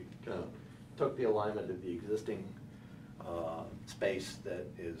formalize it. We kind of took the alignment of the existing space that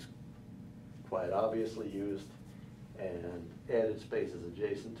is quite obviously used and added spaces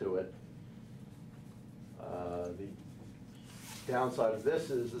adjacent to it. The downside of this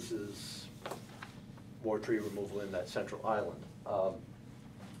is more tree removal in that central island.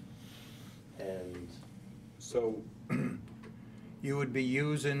 And So you would be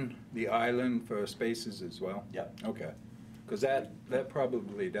using the island for spaces as well? Yep. Okay. Because that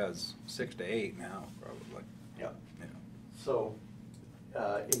probably does 6 to 8 now, probably. Yeah. Yeah. So,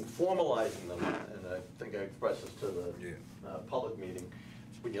 in formalizing them, and I think I expressed this to the public meeting,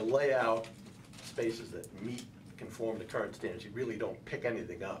 when you lay out spaces that conform to current standards, you really don't pick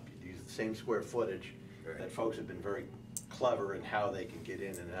anything up. You use the same square footage. Right. That folks have been very clever in how they can get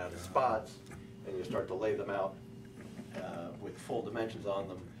in and out of spots, and you start to lay them out with full dimensions on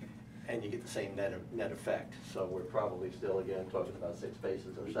them, and you get the same net effect. So we're probably still, again, talking about 6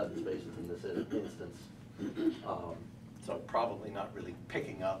 spaces or 7 spaces in this instance. So probably not really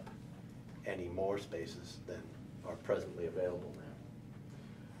picking up any more spaces than are presently available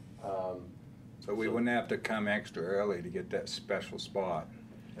now. So we wouldn't have to come extra early to get that special spot.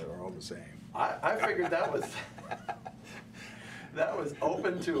 They're all the same. I figured that was that was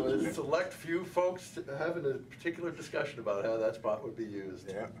open to a select few folks having a particular discussion about how that spot would be used.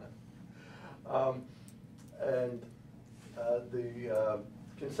 Yeah. And the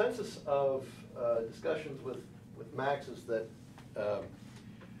consensus of discussions with Max is that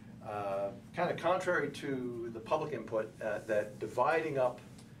kind of contrary to the public input, that dividing up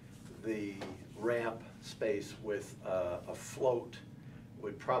the ramp space with a float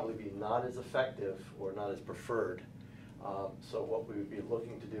would probably be not as effective or not as preferred. So what we would be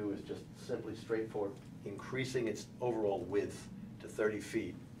looking to do is just simply straightforward increasing its overall width to 30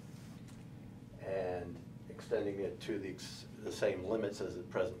 feet and extending it to the same limits as it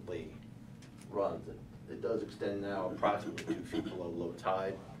presently runs. It does extend now approximately 2 feet below low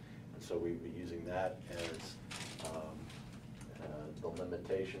tide, and so we'd be using that as the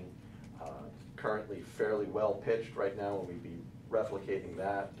limitation. Currently fairly well pitched right now, and we'd be replicating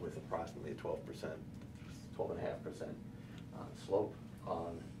that with approximately a 12.5% slope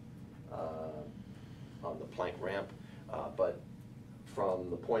on the plank ramp. But from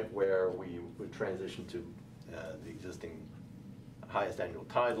the point where we would transition to the existing highest annual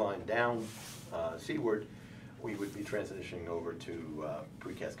tide line down seaward, we would be transitioning over to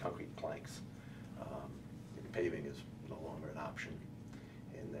precast concrete planks. Paving is no longer an option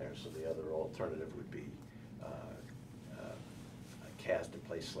in there, so the other alternative would be a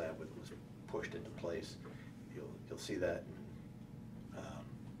cast-in-place slab that was pushed into place. You'll see that in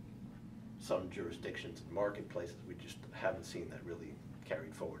some jurisdictions and marketplaces. We just haven't seen that really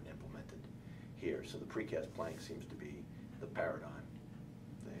carried forward and implemented here. So the precast plank seems to be the paradigm.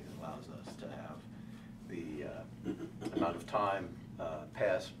 It allows us to have the amount of time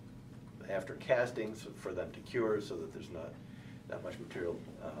pass after castings for them to cure, so that there's not that much material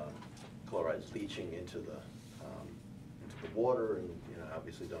chlorides leaching into the water, and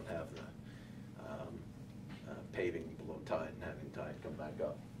obviously don't have the paving below tide and having tide come back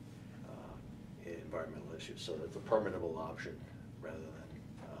up. Environmental issues, so that's a permittable option rather than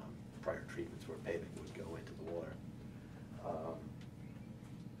prior treatments where paving would go into the water.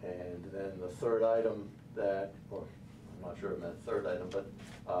 And then the third item that, or I'm not sure if that's the third item, but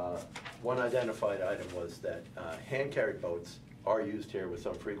one identified item was that hand-carried boats are used here with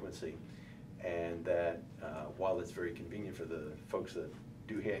some frequency, and that while it's very convenient for the folks that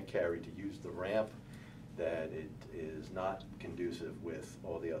do hand-carry to use the ramp, that it is not conducive with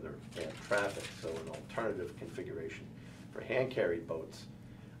all the other ramp traffic. So an alternative configuration for hand-carried boats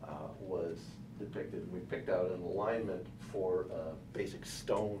was depicted. We picked out an alignment for basic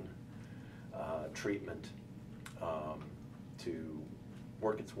stone treatment to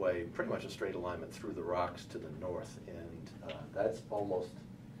work its way, pretty much a straight alignment through the rocks to the north, and that's almost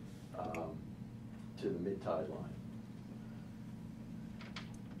to the mid-tide line.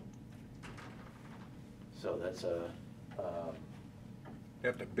 So that's a. You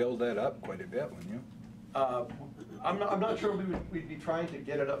have to build that up quite a bit, wouldn't you? I'm not sure we'd be trying to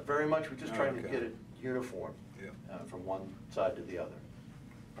get it up very much. We're just trying to Okay. get it uniform from one side to the other.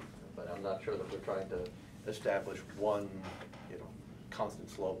 But I'm not sure that we're trying to establish one, constant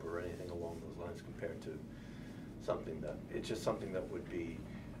slope or anything along those lines compared to something that, it's just something that would be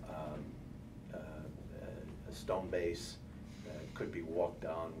a stone base that could be walked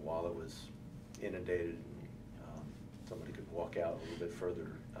down while it was inundated. Somebody could walk out a little bit further,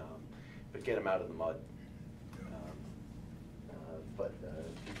 but get them out of the mud. But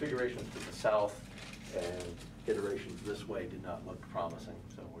configurations to the south and iterations this way did not look promising,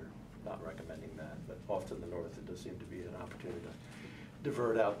 so we're not recommending that. But off to the north, it does seem to be an opportunity to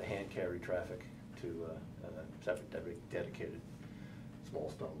divert out the hand carry traffic to a separate dedicated small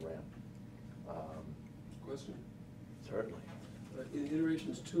stone ramp. Question? Certainly. In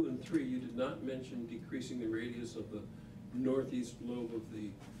iterations 2 and 3, you did not mention decreasing the radius of the northeast lobe of the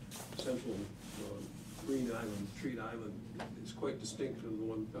central green island, treat island. It's quite distinct from the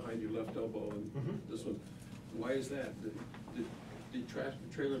one behind your left elbow and this one. Why is that? The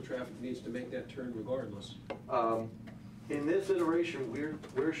trailer traffic needs to make that turn regardless. In this iteration,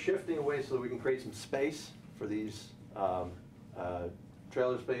 we're shifting away so that we can create some space for these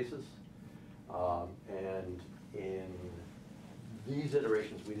trailer spaces. And in these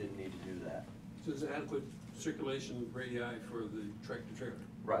iterations, we didn't need to do that. So there's adequate circulation radii for the tractor trailer?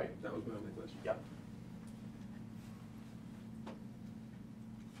 Right. That was my only question. Yep.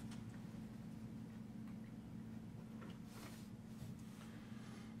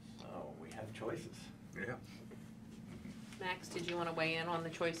 So we have choices. Yeah. Max, did you want to weigh in on the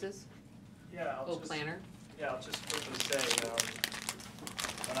choices? Yeah, I'll just. Planner? Yeah, I'll just quickly say,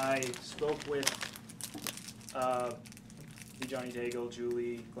 when I spoke with Johnny Daigle,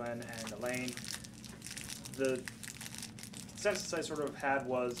 Julie, Glenn, and Elaine, the consensus I sort of had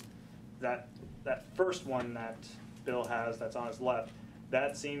was that that first one that Bill has that's on his left,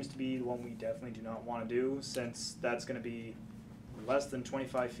 that seems to be the one we definitely do not want to do, since that's going to be less than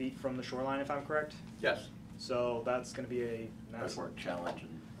 25 feet from the shoreline, if I'm correct. Yes. So that's going to be a massive Earthwork challenge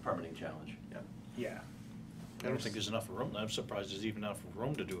and permitting challenge. Yeah. Yeah. I don't think there's enough room. I'm surprised there's even enough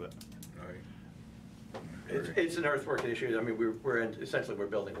room to do it. Right. It's an earthwork issue. I mean, essentially we're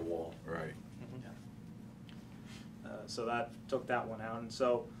building a wall. Right. So that took that one out. And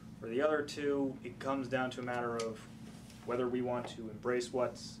so for the other two, it comes down to a matter of whether we want to embrace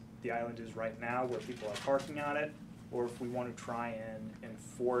what the island is right now, where people are parking on it, or if we want to try and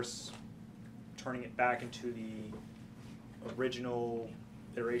enforce turning it back into the original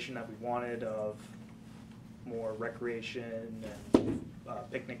iteration that we wanted of more recreation and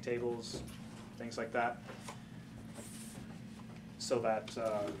picnic tables, things like that, so that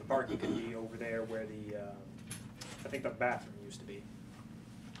the parking can be over there where the I think the bathroom used to be,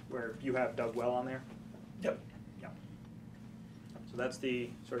 where you have dug well on there. Yep. Yeah. So that's the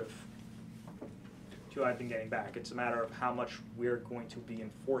sort of two I've been getting back. It's a matter of how much we're going to be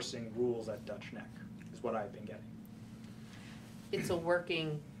enforcing rules at Dutch Neck, is what I've been getting. It's a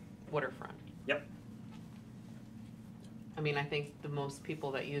working waterfront. Yep. I mean, I think the most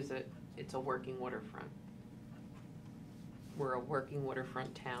people that use it, it's a working waterfront. We're a working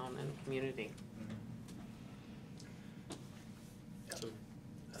waterfront town and community. So,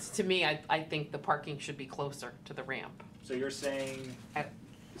 To me, I think the parking should be closer to the ramp. so you're saying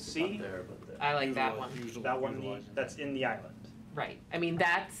C? Not there, but there. I like that one. That one, that's in the island. Right. I mean,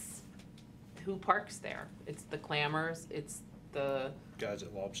 that's who parks there. It's the clammers, it's the Guys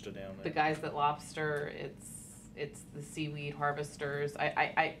at Lobster down there. the guys that lobster, it's the seaweed harvesters.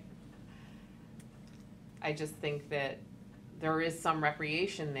 I just think that there is some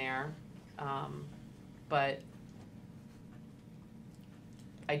recreation there, but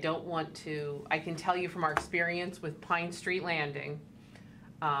I don't want to, I can tell you from our experience with Pine Street Landing,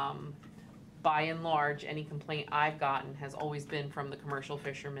 by and large, any complaint I've gotten has always been from the commercial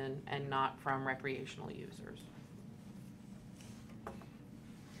fishermen and not from recreational users.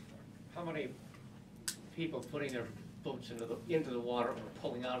 How many people putting their boats into the water or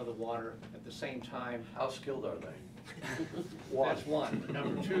pulling out of the water at the same time? How skilled are they? That's one.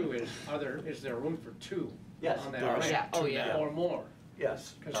 Number two is there room for two Yes. on that there are. ramp? Yeah, oh yeah. Or more?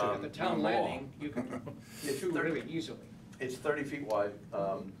 Yes. Because at the town landing, you can get two really easily. It's 30 feet wide.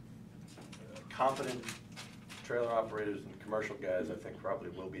 Competent trailer operators and commercial guys, I think, probably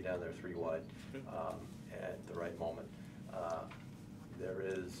will be down there 3 wide at the right moment. There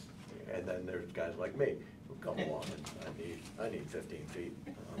is, and then there's guys like me who come along and I need 15 feet.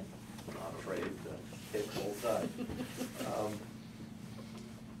 I'm not afraid to hit both sides.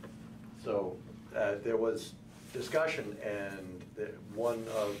 So there was discussion, and one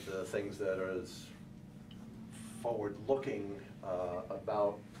of the things that is forward-looking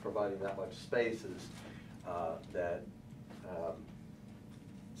about providing that much space is that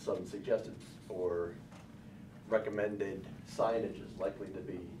some suggested or recommended signage is likely to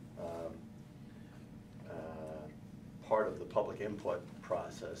be part of the public input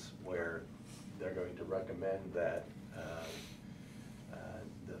process, where they're going to recommend that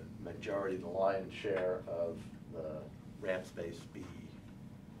the majority, the lion's share of the ramp space be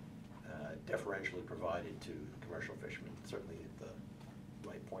deferentially provided to commercial fishermen, certainly at the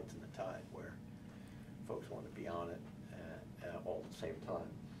right points in the tide where folks want to be on it all at the same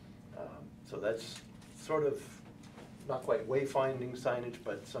time. So that's sort of not quite wayfinding signage,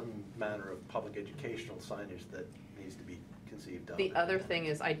 but some manner of public educational signage that needs to be conceived of. The other thing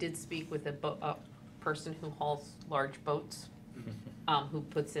is, I did speak with a person who hauls large boats, who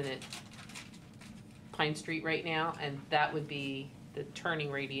puts in at Pine Street right now, and that would be, the turning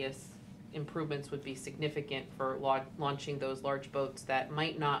radius improvements would be significant for launching those large boats that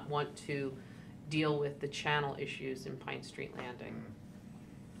might not want to deal with the channel issues in Pine Street Landing.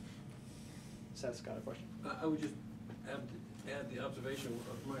 Seth's got a question. I would just add the observation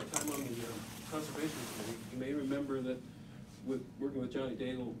of my time on the Conservation Committee. You may remember that with working with Johnny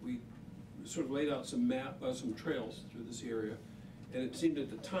Daigle, we sort of laid out some trails through this area. And it seemed at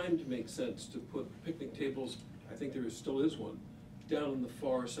the time to make sense to put picnic tables, I think there still is one, down in the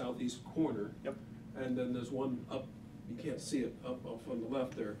far southeast corner. Yep. And then there's one up, you can't see it, up off on the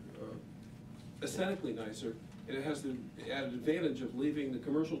left there, aesthetically nicer. And it has the added advantage of leaving the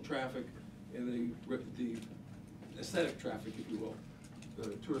commercial traffic and the aesthetic traffic, if you will,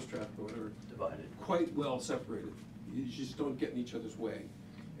 the tourist traffic or whatever, Divided. quite well separated. You just don't get in each other's way.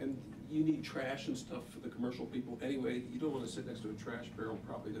 And you need trash and stuff for the commercial people anyway. You don't want to sit next to a trash barrel,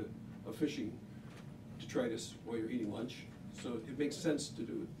 probably to a fishing detritus while you're eating lunch. So it makes sense to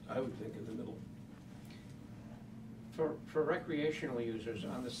do it, I would think, in the middle. For recreational users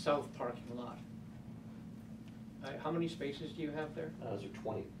on the south parking lot, how many spaces do you have there? Those are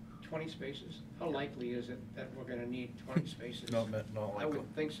 20. 20 spaces? How likely is it that we're gonna need 20 spaces? Not I likely.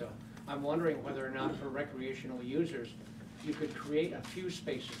 would think so. I'm wondering whether or not for recreational users, you could create a few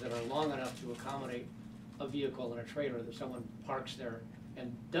spaces that are long enough to accommodate a vehicle and a trailer that someone parks there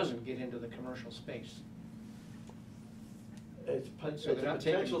and doesn't get into the commercial space. It's So they're not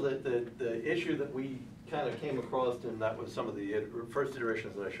taking- potential that the issue that we kind of came across, and that was some of the first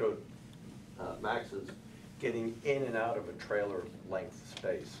iterations that I showed Max, is getting in and out of a trailer length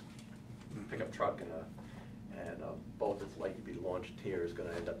space. Pickup truck and a boat that's likely to be launched here is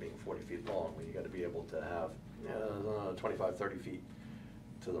gonna end up being 40 feet long, when you gotta be able to have 25, 30 feet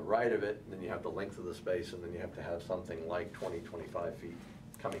to the right of it, and then you have the length of the space, and then you have to have something like 20, 25 feet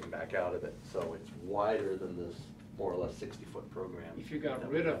coming back out of it. So it's wider than this more or less 60-foot program. If you got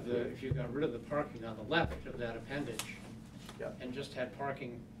rid of the parking on the left of that appendage, Yeah. and just had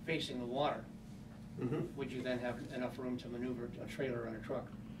parking facing the water, would you then have enough room to maneuver a trailer and a truck?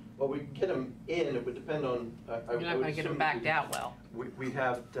 Well, we can get them in, it would depend on. You're not gonna get them backed out well. We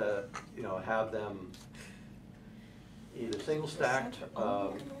have to, have them either single stacked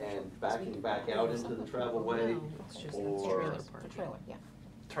and backing back out into the travel way, No, it's just or trailer The parking. trailer, yeah.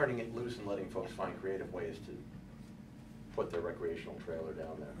 turning it loose and letting folks find creative ways to put their recreational trailer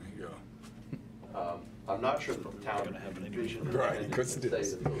down there. There you go. I'm not sure that the Probably town gonna happen anyway. envisioned Right, intended because to it say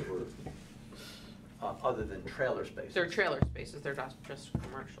is. that those were, other than trailer spaces. They're trailer spaces, they're not just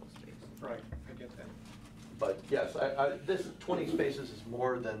commercial spaces. Right, I get that. But yes, this 20 spaces is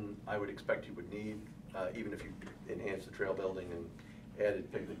more than I would expect you would need, even if you enhanced the trail building and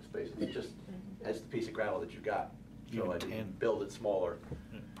added picnic spaces. It just, as the piece of gravel that you got. So Even I 10. didn't build it smaller.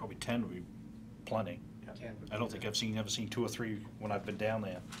 Probably 10 would be plenty. 10 would I don't be think good. I've seen 2 or 3 when I've been down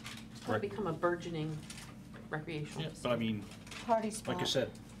there. It's gonna become a burgeoning recreational Yeah, facility. but I mean, Party spot. like I said,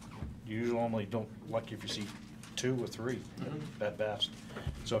 you normally don't like if you see 2 or 3 at best.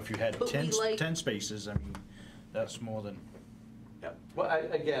 So if you had But we 10, like- 10 spaces, I mean, that's more than, Yeah. Well, I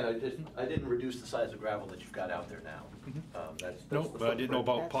didn't reduce the size of gravel that you've got out there now. That's no, the but I didn't know footprint.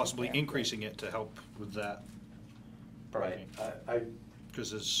 about That's possibly okay. increasing it to help with that. Right. I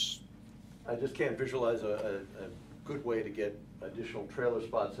Because it's, I just can't visualize a good way to get additional trailer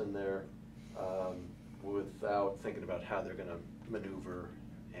spots in there without thinking about how they're gonna maneuver,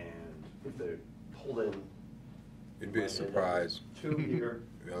 and if they're pulled in. It'd be a surprise. Two here,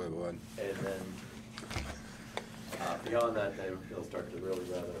 Really would. and then beyond that, they'll start to really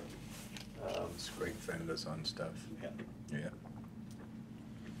rather. Scrape fenders on stuff. Yeah. Yeah.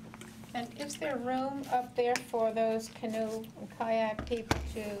 And is there room up there for those canoe and kayak people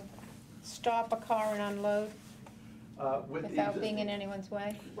to stop a car and unload With the without being in existing- anyone's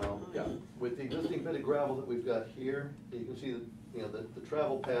way? Well, yeah, with the existing bit of gravel that we've got here, you can see that, you know, the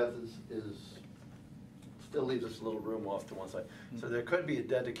travel path is, still leaves us a little room off to one side. So there could be a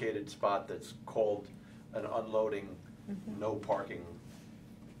dedicated spot that's called an unloading, no parking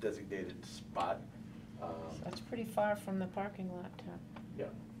designated spot. So that's pretty far from the parking lot to Yeah,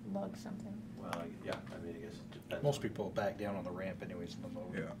 lug something. well, yeah, I mean, I guess it depends. Most people back down on the ramp anyways in the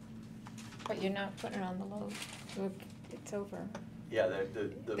load. Yeah. But you're not putting it on the load. It's over. Yeah,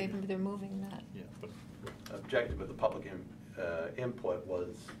 the They're moving that. Yeah, but objective of the public input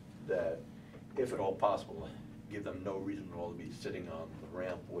was that if at all possible, give them no reason at all to be sitting on the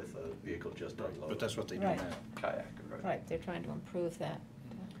ramp with a vehicle just unloaded. but that's what they do Right. now. Kayak, right? Right, they're trying to improve that.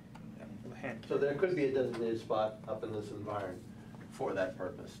 So there could be a designated spot up in this environment for that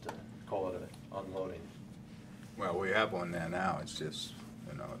purpose, to call it a unloading. Well, we have one there now, it's just,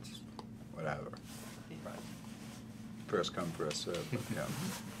 you know, it's whatever. Right. First come, first served, but yeah.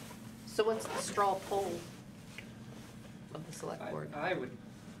 So what's the straw poll of the select board? I would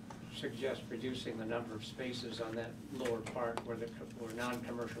suggest reducing the number of spaces on that lower part where where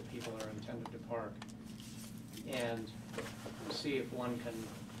non-commercial people are intended to park. And see if one can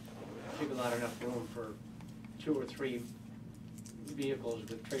figure out enough room for 2 or 3 vehicles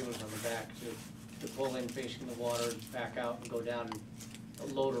with trailers on the back to pull in facing the water, back out and go down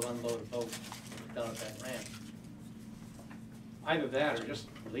and load or unload a boat down at that ramp. Either that or just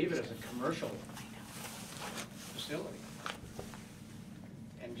leave it as a commercial facility.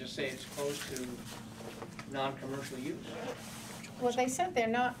 And just say it's close to non-commercial use. Well, they said they're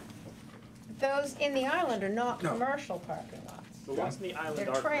not, those in the island are not No. commercial parking lots. The ones in the island They're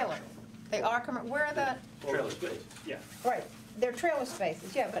are trailer. commercial. They are where are the, Trailer space. Yeah. right, they're trailer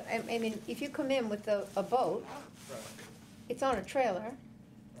spaces, yeah, but I mean, if you come in with a boat, Right. it's on a trailer,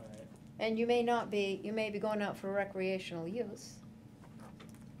 Right. and you may be going out for recreational use.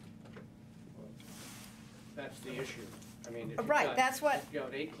 That's the issue. I mean, if you've Right, got- that's what- if you've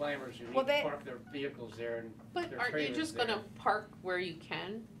got 8 climbers who Well, need to they- park their vehicles there and But their aren't you trailers just there. gonna park where you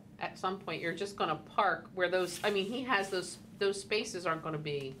can? At some point, you're just gonna park where those, I mean, he has those spaces aren't gonna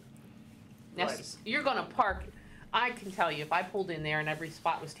be You're gonna park, I can tell you, if I pulled in there and every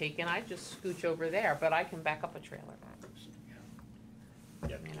spot was taken, I'd just scooch over there, but I can back up a trailer.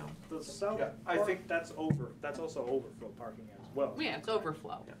 Yeah. You know, The south Yeah, I part, think- that's also overflow parking as well. yeah, it's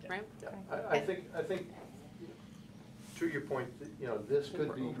overflow, Yeah. right? Yeah, I think, to your point, that, you know, this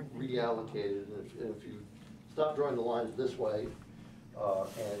could be reallocated, and if you stop drawing the lines this way,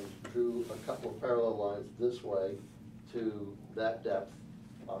 and drew a couple of parallel lines this way to that depth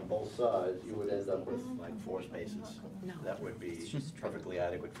on both sides, you would end up with like 4 spaces. No. That would be It's just perfectly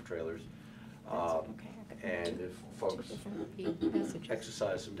adequate for trailers. Okay, And if folks messages.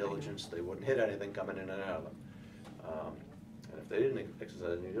 exercise some diligence, they wouldn't hit anything coming in and out of them. And if they didn't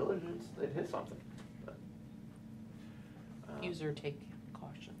exercise any diligence, they'd hit something. But, User take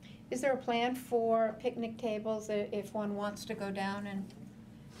caution. Is there a plan for picnic tables if one wants to go down and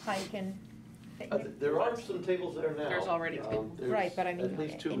hike and picnic? There are some tables there now. There's already There's Right, but I mean, at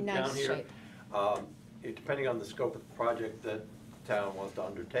least 2 in nice down here. shape. Depending on the scope of the project that town wants to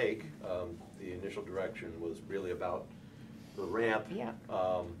undertake, the initial direction was really about the ramp. Yeah.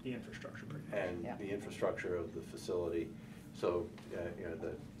 The infrastructure. And Yeah. the infrastructure of the facility. So, you know,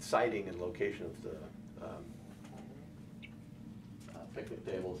 the siting and location of the picnic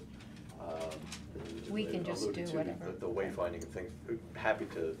tables. We can just alluded do to whatever. The wayfinding and things, happy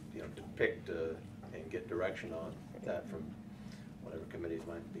to, you know, depict and get direction on that from whatever committees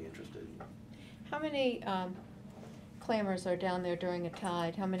might be interested. How many clammers are down there during a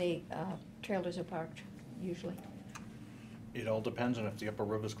tide? How many trailers are parked usually? It all depends on if the upper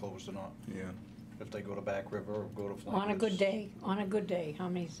river's closed or not. Yeah. If they go to Back River or go to Flinders. On a good day, how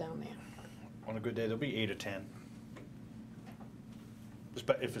many's down there? On a good day, there'll be 8 or 10.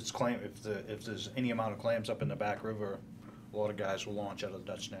 If it's if there's any amount of clams up in the Back River, a lot of guys will launch out of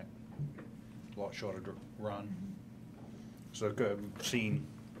the Dutch Neck. A lot shorter run. So good,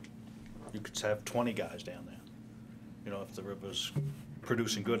 you could have 20 guys down there. You know, if the river's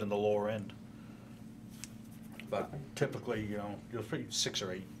producing good in the lower end. But typically, you know, you'll see 6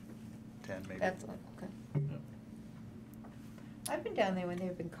 or 8, 10 maybe. That's okay. Yeah. I've been down there when there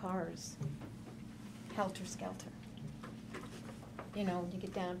have been cars. helter-skelter. You know, when you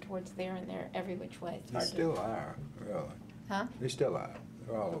get down towards there and they're every which way. It's They hard to- still are, really. Huh? They still are.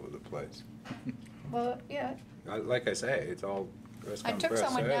 They're all over the place. Well, yeah, Like I say, it's all first I come, took first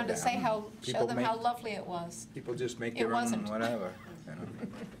someone served down to say how, show People them make- how lovely it was. People just make It their own wasn't. whatever, you know.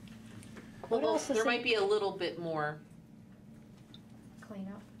 What else is There in- might be a little bit more Clean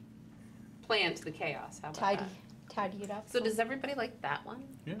up, plan to the chaos, how about tidy, that? tidy it up. So does everybody like that one?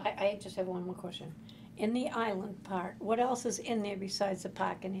 I just have one more question. In the island part, what else is in there besides the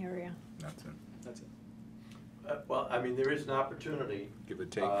parking area? Nothing. That's it. Well, I mean, there is an opportunity. Give or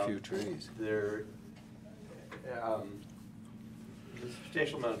take a few trees. There, there's a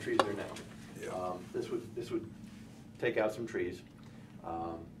substantial amount of trees there now. Yeah. This would take out some trees.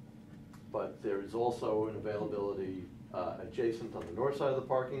 But there is also an availability adjacent on the north side of the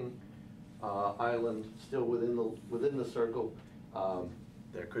parking island, still within the circle.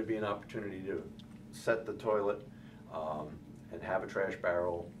 There could be an opportunity to set the toilet and have a trash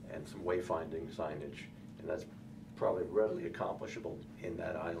barrel and some wayfinding signage. And that's probably readily accomplishable in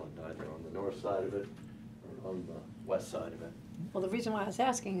that island, either on the north side of it or on the west side of it. Well, the reason why I was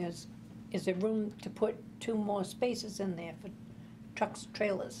asking is there room to put 2 more spaces in there for trucks,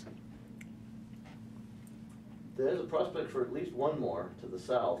 trailers? There's a prospect for at least one more to the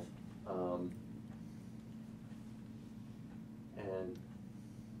south. And,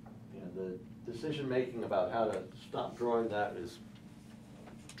 you know, the decision-making about how to stop drawing that is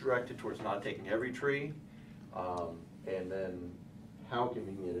directed towards not taking every tree, and then how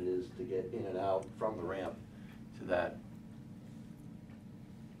convenient it is to get in and out from the ramp to that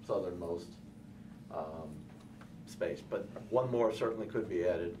southernmost space. But one more certainly could be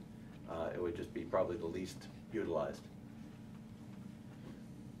added. It would just be probably the least utilized.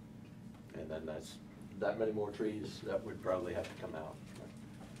 And then that's that many more trees that would probably have to come out.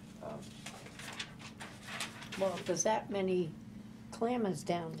 Well, if there's that many clammers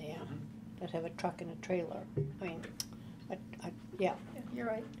down there that have a truck and a trailer, I mean, yeah. You're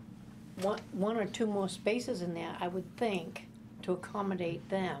right. One or 2 more spaces in there, I would think, to accommodate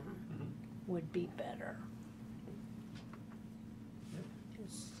them would be better.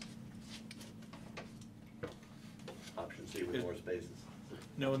 Option C with more spaces.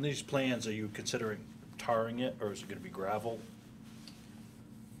 Now, in these plans, are you considering tarring it, or is it gonna be gravel?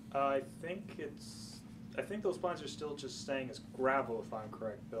 I think those plans are still just staying as gravel, if I'm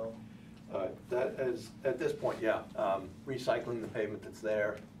correct, Bill. That is, at this point, yeah, recycling the pavement that's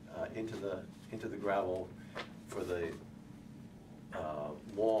there into the gravel for the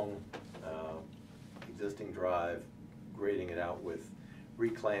long existing drive, grading it out with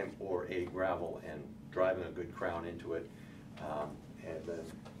reclaim or a gravel and driving a good crown into it, and then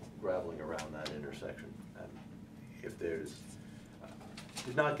graveling around that intersection. If there's,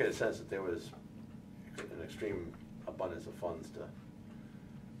 did not get a sense that there was an extreme abundance of funds to.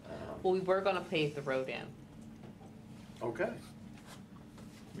 Well, we were gonna pave the road in. Okay.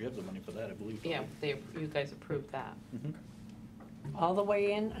 We have the money for that, I believe. Yeah, you guys approved that. All the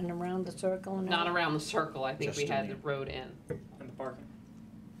way in and around the circle and Not out? around the circle, I think we Just in had the the- road in. And the parking.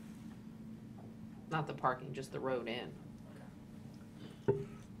 Not the parking, just the road in.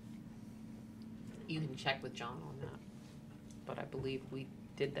 You can check with John on that, but I believe we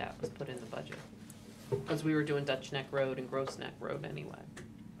did that, was put in the budget. Because we were doing Dutch Neck Road and Gross Neck Road anyway.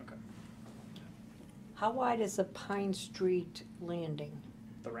 Okay. How wide is the Pine Street landing?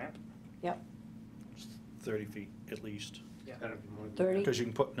 The ramp? Yep, 30 feet at least, Yeah. 30? because you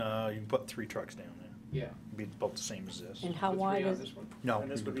can put 3 trucks down there. Yeah. It'd be about the same as this. And how The three wide on is? this one? No, And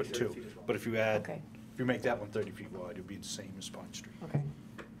you this can would be put 30 2, feet as well. but if you add, Okay, if you make that one 30 feet wide, it'd be the same as Pine Street. okay.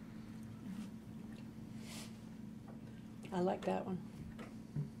 I like that one.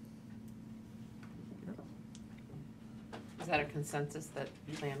 Is that a consensus that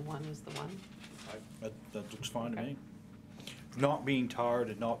Plan 1 is the one? That looks fine to me. Not being tarred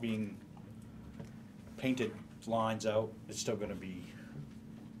and not being painted lines out, it's still gonna be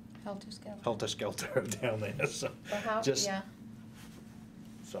Helter-skelter. helter-skelter down there, so. Or how, just- yeah,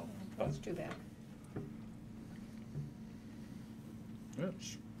 So, but, that's too bad.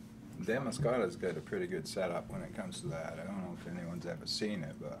 yes. Damascotta's got a pretty good setup when it comes to that. I don't know if anyone's ever seen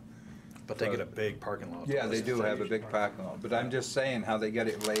it, But they get a big parking lot. yeah, they do have a big parking lot. But I'm just saying how they get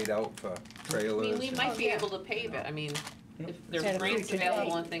it laid out for I trailers. mean, we and- might be yeah. able to pave it, I mean, if At there's a grants future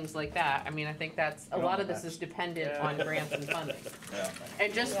available date. and things like that, I mean, I think that's, a lot of this is dependent on grants and funding. Yeah.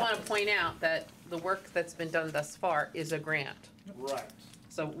 And just wanna point out that the work that's been done thus far is a grant. Right.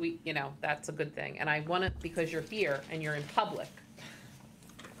 So we, that's a good thing, and I wanna, because you're here and you're in public,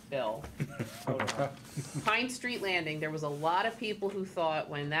 Bill. Pine Street Landing, there was a lot of people who thought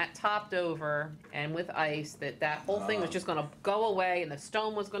when that topped over and with ice, that whole thing was just gonna go away and the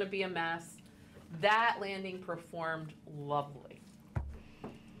stone was gonna be a mess. That landing performed lovely.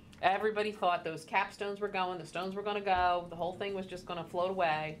 Everybody thought those capstones were going, the stones were gonna go, the whole thing was just gonna float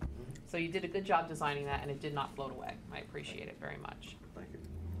away. So you did a good job designing that, and it did not float away. I appreciate it very much. Thank you.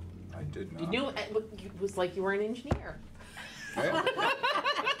 I did You not. knew, it was like you were an engineer. Yeah,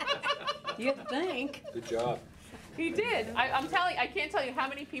 You think? good job. He did. I'm telling, I can't tell you how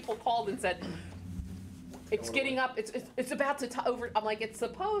many people called and said, it's getting up, it's about to over, I'm like, it's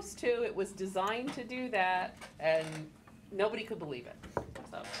supposed to, it was designed to do that, and nobody could believe it.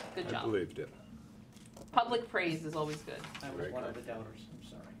 So, good I job. believed it. Public praise is always good. I was Very one of kind. the doubters, I'm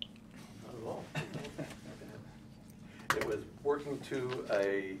sorry. Not at all. It was working to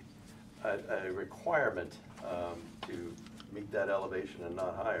a requirement to meet that elevation and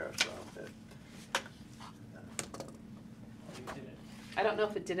not higher, so You did it. I don't know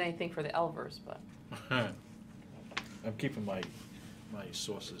if it did anything for the Elvers, but I'm keeping my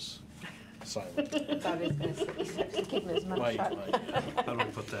sources silent. Thought he was gonna say, he's keeping his mouth My, shut. how do I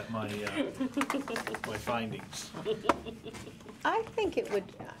put that, my findings. I think it would,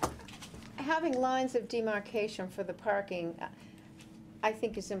 having lines of demarcation for the parking, I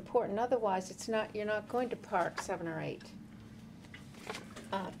think is important. Otherwise, it's not, you're not going to park 7 or 8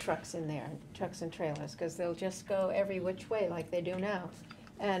 trucks in there, trucks and trailers, because they'll just go every which way like they do now.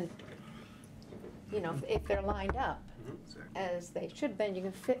 And, you know, if they're lined up as they should, then you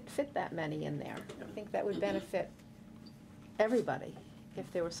can fit that many in there. I think that would benefit everybody if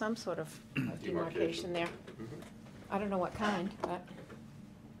there was some sort of demarcation there. I don't know what kind, but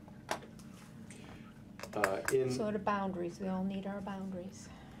sort of boundaries. We all need our boundaries.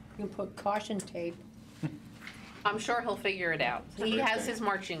 You can put caution tape. I'm sure he'll figure it out. He has his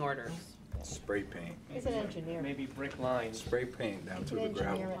marching orders. Spray paint. He's an engineer. Maybe brick lines. Spray paint down He's through an the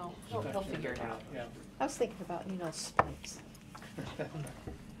gravel. engineer. He'll figure it out. Yeah. I was thinking about, spikes.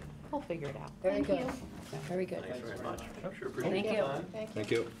 He'll figure it out. Very Thank good. you. Very good. thanks very much. Sure Thank appreciate you. your time. Thank you.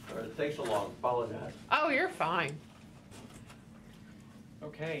 Thank you. All right, thanks so long, apologize. Oh, you're fine.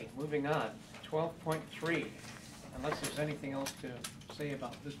 Okay, moving on. 12.3, unless there's anything else to say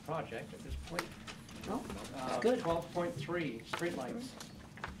about this project at this point. No, good. 12.3, streetlights.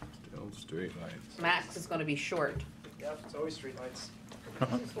 Still street lights. Max is gonna be short. Yep, it's always streetlights.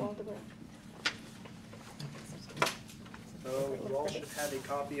 This is Waldeboro. So you all should have a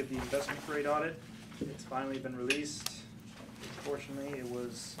copy of the investment grade audit. It's finally been released. Fortunately, it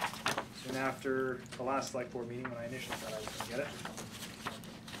was soon after the last select board meeting when I initially thought I was gonna get it.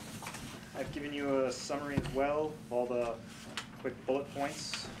 I've given you a summary as well of all the quick bullet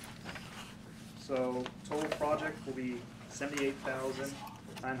points. So total project will be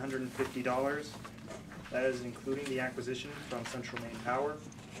 $78,950. That is including the acquisition from Central Maine Power,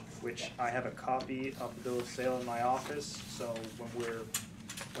 which I have a copy of the bill of sale in my office. So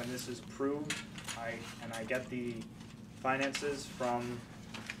when this is approved, I get the finances from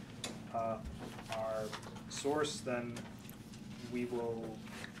our source, then we will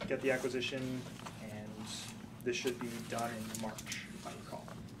get the acquisition, and this should be done in March, if I recall.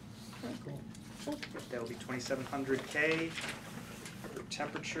 That'll be 2,700K for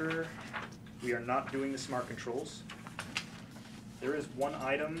temperature. We are not doing the smart controls. There is one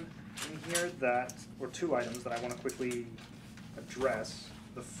item in here or 2 items that I want to quickly address.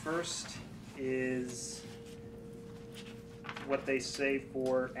 The first is what they say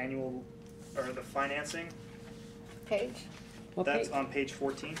for annual, or the financing. Page? What That's page? on page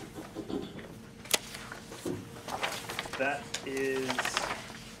 14. That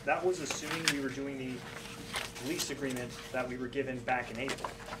was assuming we were doing the lease agreement that we were given back in April.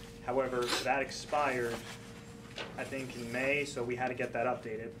 However, that expired, I think, in May, so we had to get that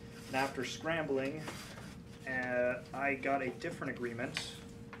updated. And after scrambling, I got a different agreement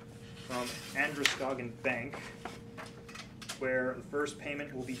from Androscoggin Bank, where the first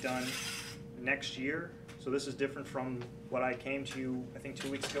payment will be done next year. So this is different from what I came to you, I think,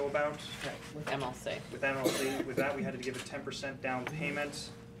 2 weeks ago about. With MLC. With MLC, with that, we had to give a 10% down payment.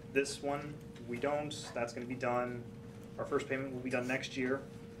 This one, we don't. That's gonna be done, our first payment will be done next year.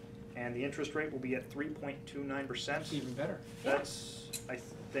 And the interest rate will be at 3.29%. Even better. That's, I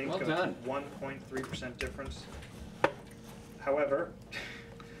think, Well a done. 1.3% difference. However,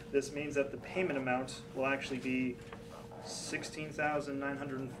 this means that the payment amount will actually be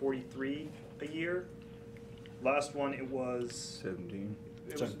 $16,943 a year. Last one, it was. 17.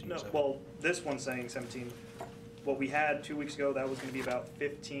 It was, 17, no, 17. well, this one's saying 17. What we had 2 weeks ago, that was gonna be about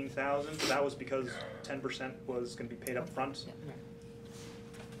 15,000. That was because 10% was gonna be paid up front.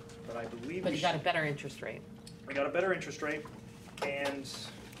 but I believe But we you got a should- better interest rate. we got a better interest rate, and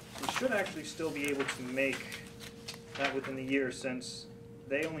we should actually still be able to make that within the year, since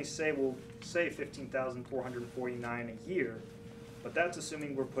they only say, will say 15,449 a year, but that's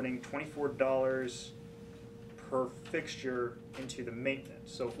assuming we're putting $24 per fixture into the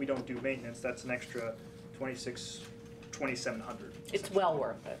maintenance. So if we don't do maintenance, that's an extra 2,700. It's well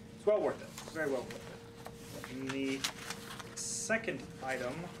worth it. It's well worth it, very well worth it. And the second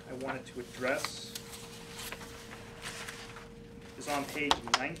item I wanted to address is on page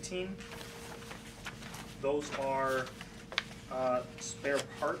 19. Those are spare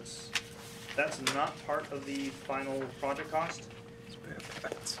parts. That's not part of the final project cost. Spare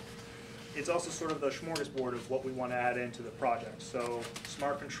parts. It's also sort of the smorgasbord of what we want to add into the project. So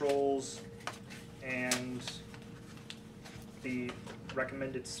smart controls and the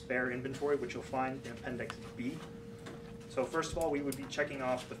recommended spare inventory, which you'll find in Appendix B. So first of all, we would be checking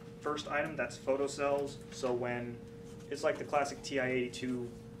off the first item, that's photocells. So when, it's like the classic TI-82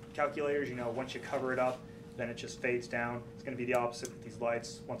 calculators, you know, once you cover it up, then it just fades down. It's going to be the opposite with these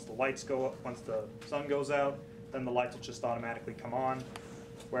lights. Once the lights go up, once the sun goes out, then the lights will just automatically come on.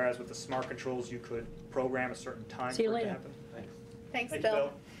 Whereas with the smart controls, you could program a certain time See you for it to later. happen. Thanks, Thank Bill. you,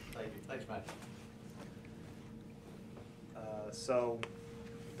 Bill. Thank you. Thanks, Matt. So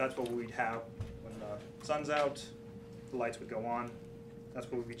that's what we'd have when the sun's out, the lights would go on. That's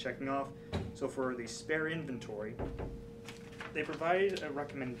what we'd be checking off. So for the spare inventory, they provide a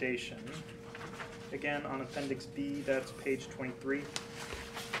recommendation. Again, on Appendix B, that's page 23.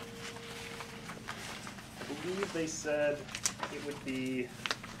 I believe they said it would be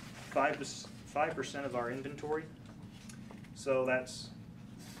 5% of our inventory. So that's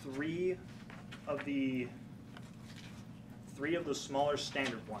three of the smaller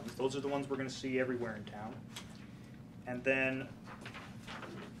standard ones. Those are the ones we're going to see everywhere in town. And then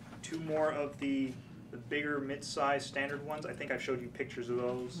two more of the bigger mid-sized standard ones. I think I showed you pictures of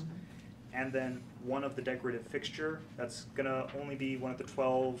those. And then one of the decorative fixture. That's going to only be one of the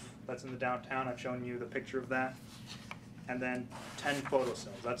 12 that's in the downtown. I've shown you the picture of that. And then 10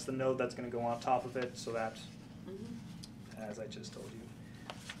 photocells. That's the node that's going to go on top of it, so that, as I just told you,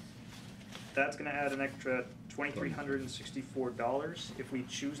 that's going to add an extra $2,364 if we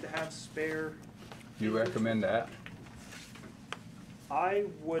choose to have spare. You recommend that? I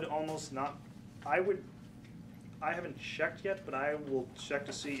would almost not. I haven't checked yet, but I will check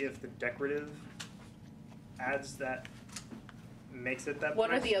to see if the decorative adds that, makes it that. What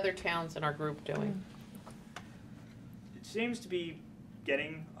are price. the other towns in our group doing? It seems to be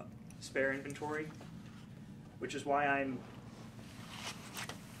getting spare inventory, which is why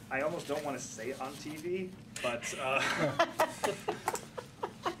I almost don't want to say it on TV, but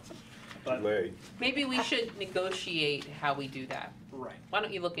but Lay. Maybe we should negotiate how we do that. right. Why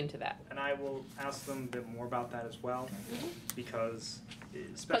don't you look into that? And I will ask them a bit more about that as well, because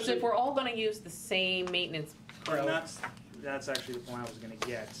Because especially. if we're all gonna use the same maintenance And pro, that's actually the point I was gonna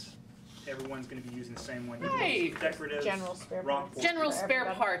get. Everyone's gonna be using the same one. Right. Decorative. General spare rock parts. board. general For spare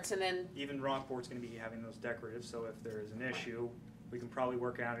everybody. parts, and then, Even Rockport's gonna be having those decorative, so if there is an issue, we can probably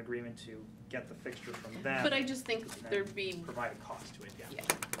work out an agreement to get the fixture from them. but I just think and there'd be, provide a cost to it, yeah. yeah.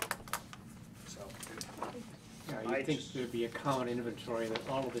 So, Yeah, I you'd think just- there'd be a common inventory that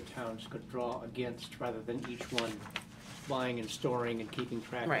all of the towns could draw against, rather than each one buying and storing and keeping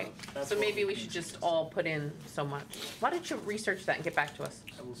track of. Right, That's so what maybe we we should need just to- all put in so much. Why don't you research that and get back to us?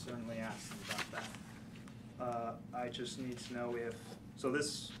 I will certainly ask them about that. I just need to know if, so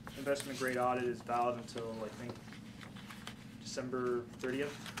this investment grade audit is valid until, I think, December 30th.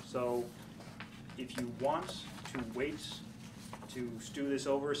 So if you want to wait to stew this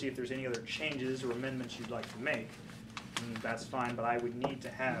over, see if there's any other changes or amendments you'd like to make, that's fine, but I would need to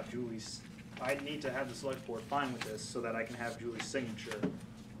have I'd need to have the select board fine with this so that I can have Julie's signature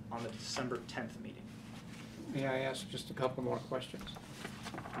on the December 10th meeting. May I ask just a couple more questions?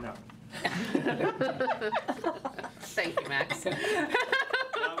 No. Thank you, Max. No,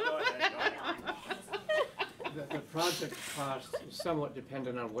 go ahead. The project cost is somewhat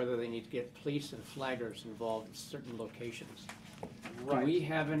dependent on whether they need to get police and flaggers involved in certain locations. Do we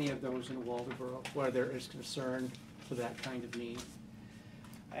have any of those in Waldeboro where there is concern for that kind of need?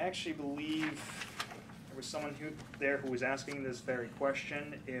 I actually believe there was someone who was asking this very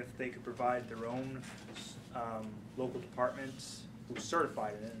question, if they could provide their own local departments who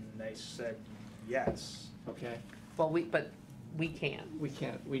certified it, and they said yes. Okay, Well, but we can. we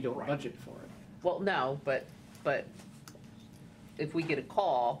don't Right. budget for it. Well, no, but if we get a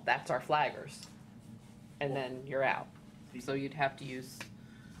call, that's our flaggers. And then you're out. So you'd have to use,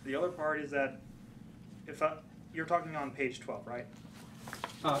 The other part is that if you're talking on page 12, right?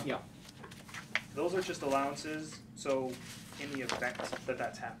 Yeah, Those are just allowances, so in the event that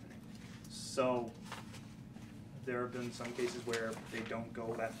that's happening. So there have been some cases where they don't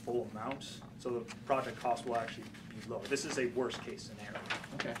go that full amount, so the project cost will actually be lower. This is a worst case scenario.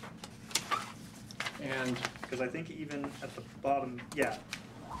 okay. And, Because I think even at the bottom, yeah,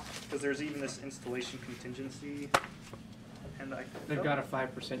 because there's even this installation contingency, and I. they've got a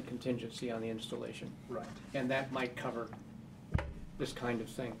 5% contingency on the installation, Right. and that might cover this kind of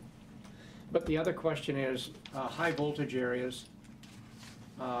thing. But the other question is, high voltage areas,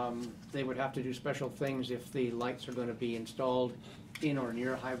 they would have to do special things if the lights are gonna be installed in or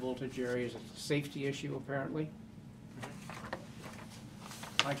near high voltage areas. It's a safety issue apparently.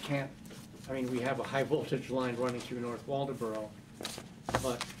 I can't, I mean, we have a high voltage line running through North Waldeboro,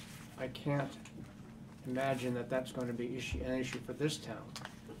 but I can't imagine that that's gonna be an issue for this town.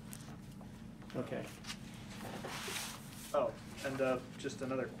 Okay, Oh, and just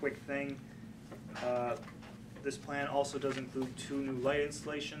another quick thing. This plan also does include 2 new light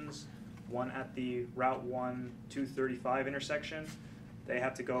installations, one at the Route 1 235 intersection. They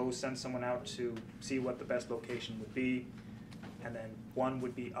have to go send someone out to see what the best location would be. And then one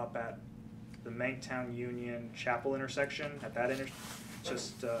would be up at the Manktown Union Chapel intersection. At that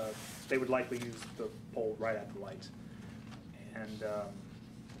they would likely use the pole right at the light. And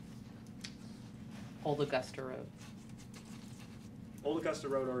Old Augusta Road. Old Augusta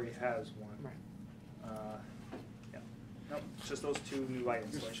Road already has one. Right. Yeah. Nope, it's just those 2 new light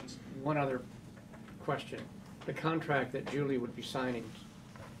installations. one other question. The contract that Julie would be signing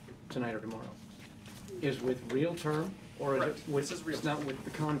tonight or tomorrow is with Real Term, or is it Correct. with, This is Real it's not with the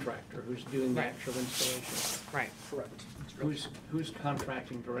contractor who's doing the Right. actual installation? Right. Correct. Who's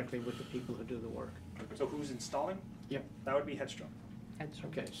contracting directly with the people who do the work? So who's installing? Yep. That would be Headstrom.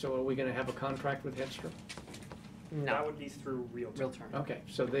 Okay, so are we gonna have a contract with Hedstrom? That No, would be through Realtor. Realtor. Okay,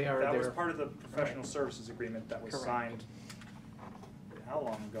 so they are That was there. part of the professional services agreement that was Correct. signed. How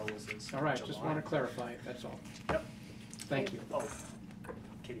long ago was this? All right, just July? wanna clarify it, that's all. Yep. Thank you. Oh,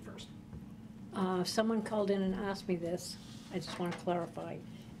 Katie first. Someone called in and asked me this, I just want to clarify.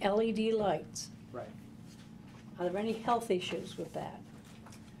 LED lights, Right. are there any health issues with that?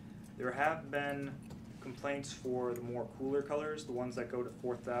 There have been complaints for the more cooler colors, the ones that go to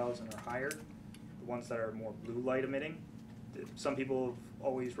 4,000 or higher, the ones that are more blue light emitting. Some people have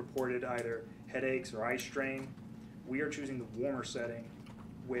always reported either headaches or eye strain. We are choosing the warmer setting,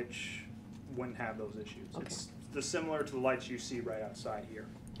 which wouldn't have those issues. Okay. It's similar to the lights you see right outside here.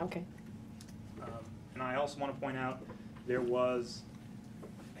 Okay. And I also want to point out, there was,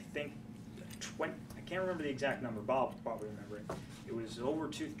 I think, I can't remember the exact number, Bob will probably remember it. It was it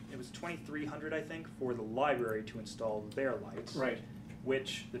was 2,300, I think, for the library to install their lights. Right.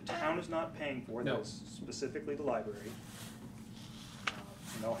 Which the town is not paying for, No. that's specifically the library.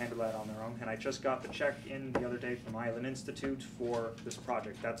 And they'll handle that on their own. And I just got the check in the other day from Island Institute for this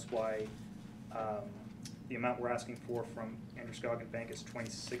project. That's why the amount we're asking for from Androscoggin Bank is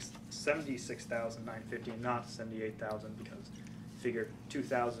 $76,950 and not $78,000, because I figured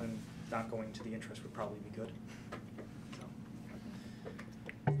 $2,000 not going to the interest would probably be good.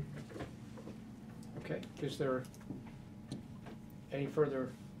 So. Okay, is there any further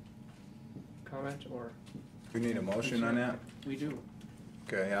comment, or? We need a motion on that? We do.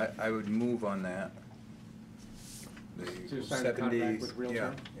 Okay, I would move on that. The To sign a contract 70s with Real yeah,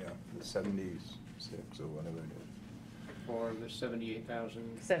 Term? Yeah, the 76 or whatever it is. For the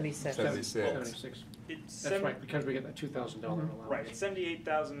 78,000. 76. 76. It's That's right, because we get that $2,000 allowance. Right, it's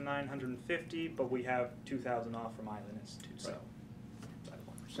 $78,950, but we have $2,000 off from Island Institute, so. Right.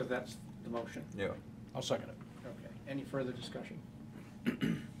 So that's the motion. Yeah. I'll second it. Okay, any further discussion?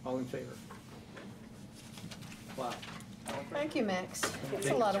 All in favor? Wow. Thank you, Max. It'll That's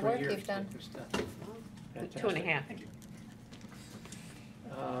take a lot of 3 work years you've to done. get this done. 2.5. Fantastic.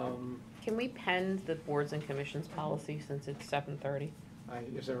 Can we pen the boards and commissions policy since it's 7:30?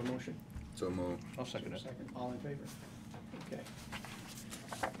 Is there a motion? So move. I'll second it. Second, all in favor? Okay.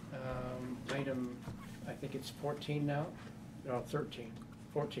 Item, I think it's 14 now? No, 13.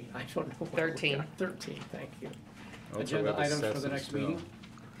 14, I don't know. what we 13. got. 13, thank you. Also, Agenda we have items for the assessors next too. meeting?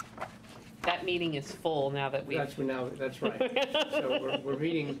 That meeting is full now that we've. That's right. So we're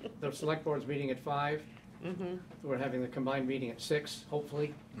meeting, the select board's meeting at 5. Mhm. We're having the combined meeting at 6,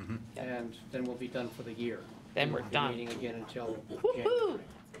 hopefully, Mhm. and then we'll be done for the year. Then We we're won't be done. meeting again until Woo-hoo! January.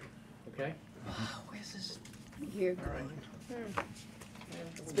 Okay? Where's this year All right. going?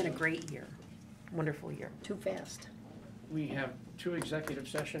 It's been a great year, wonderful year. Too fast. We have 2 executive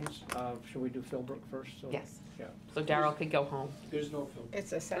sessions. Should we do Philbrook first? So- Yes. Yeah. So Daryl could go home. There's no film.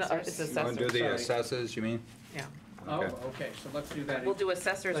 It's No, assessors. it's You want to do assessors. the Sorry. assessors, you mean? Yeah. Oh, okay, so let's do that. We'll do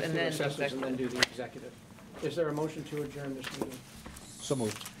assessors Let's and do then assessors and then executive. do the executive. Is there a motion to adjourn this meeting? So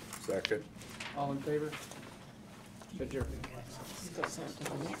moved. Second. All in favor? Adjourn. Goes on to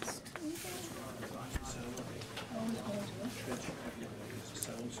the next.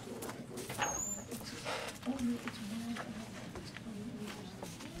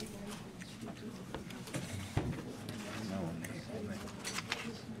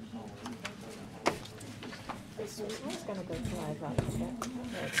 I was gonna go drive up, but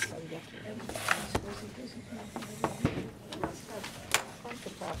that's so yucky. Must have a bunch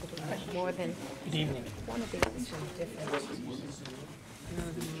of property, but more than Good evening. one of these is from different.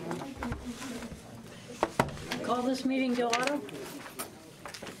 Call this meeting to order.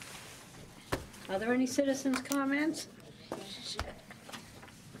 Are there any citizens' comments?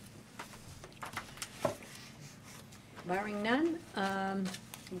 Barring none,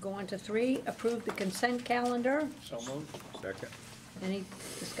 we'll go on to 3, approve the consent calendar. So moved. Second. Any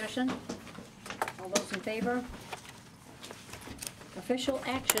discussion? All those in favor? Official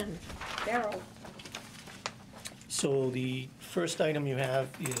action, Darrell. So the first item you have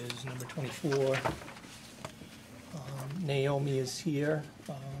is number 24. Naomi is here.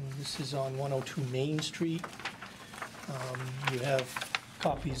 This is on 102 Main Street. You have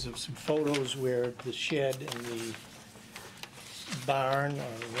copies of some photos where the shed and the barn,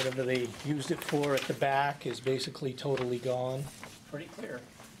 or whatever they used it for at the back, is basically totally gone. Pretty clear.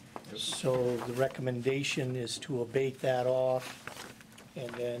 So the recommendation is to abate that off. And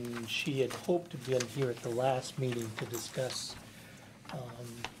then she had hoped to be here at the last meeting to discuss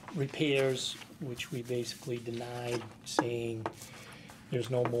repairs, which we basically denied, saying there's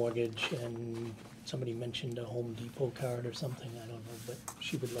no mortgage, and somebody mentioned a Home Depot card or something, I don't know, but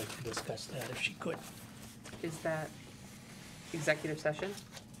she would like to discuss that if she could. Is that executive session?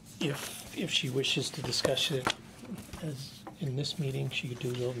 If she wishes to discuss it as in this meeting, she could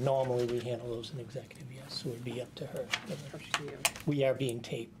do those. Normally, we handle those in executive, yes, so it'd be up to her. Up to you. We are being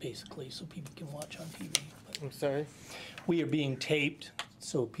taped, basically, so people can watch on TV. but- I'm sorry? We are being taped,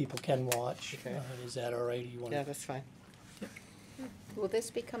 so people can watch. Okay. Is that all right? You want? Yeah, that's fine. Will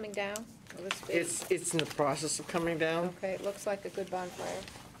this be coming down? Will this be? It's in the process of coming down. Okay, it looks like a good bonfire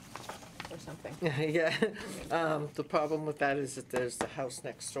or something. Yeah, the problem with that is that there's the house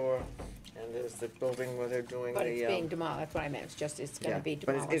next door, and there's the building where they're doing the. But it's being demolished, that's what I meant, it's just, it's Yeah, gonna be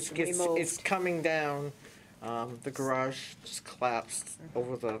but demolished and it's removed. coming down. The garage just collapsed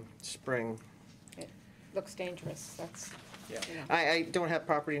over the spring. Looks dangerous, that's, Yeah. you know. I don't have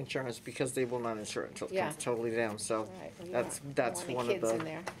property insurance because they will not insure it until it Yeah. comes totally down, so Right, well, you don't- that's you don't want one any of kids in the,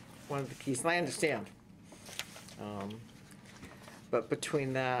 there. one of the keys, and I understand. But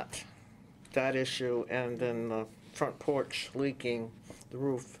between that issue and then the front porch leaking, the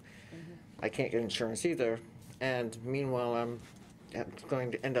roof, I can't get insurance either. And meanwhile, I'm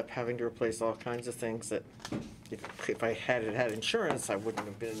going to end up having to replace all kinds of things that if I had insurance, I wouldn't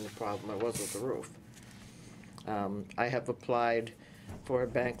have been in the problem I was with the roof. I have applied for a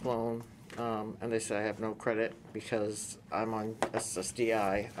bank loan, and they said I have no credit because I'm on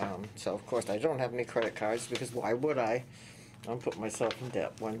SSDI. So of course I don't have any credit cards because why would I? I'm putting myself in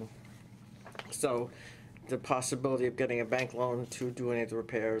debt so the possibility of getting a bank loan to do any of the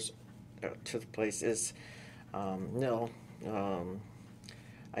repairs to the place is nil.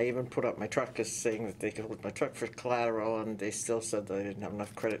 I even put up my truck as saying that they could hold my truck for collateral, and they still said that I didn't have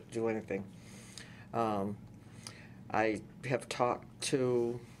enough credit to do anything. I have talked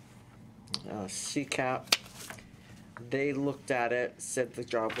to CCAP. They looked at it, said the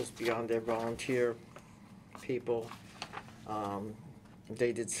job was beyond their volunteer people.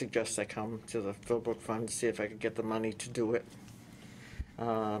 They did suggest I come to the Philbrook Fund to see if I could get the money to do it.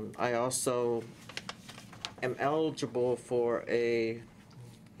 I also am eligible for a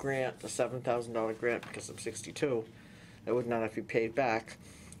grant, a $7,000 grant because I'm 62. It would not have to be paid back,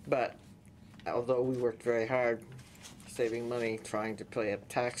 but although we worked very hard saving money trying to pay up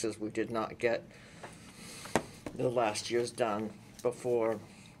taxes, we did not get the last year's done before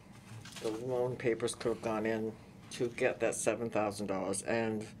the loan papers could have gone in to get that $7,000.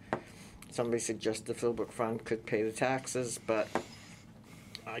 And somebody suggested the Philbrook Fund could pay the taxes, but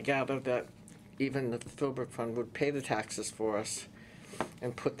I gathered that even if the Philbrook Fund would pay the taxes for us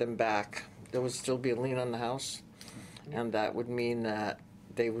and put them back, there would still be a lien on the house, and that would mean that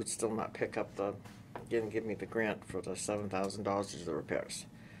they would still not pick up didn't give me the grant for the $7,000 to do the repairs.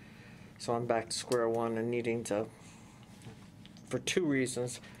 So I'm back to square one and needing to, for two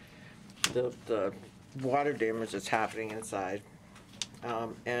reasons, the water damage that's happening inside,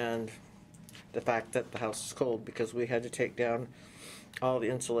 and the fact that the house is cold because we had to take down all the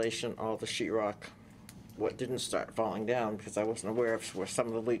insulation, all the sheetrock what didn't start falling down, because I wasn't aware of where some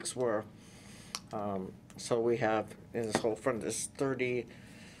of the leaks were. So we have, in this whole front, this 30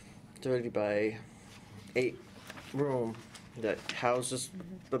 by 8 room that houses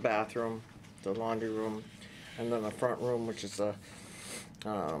the bathroom, the laundry room, and then the front room, which is a,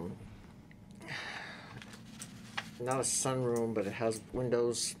 not a sunroom, but it has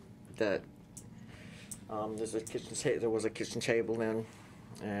windows that, there's a there was a kitchen table in,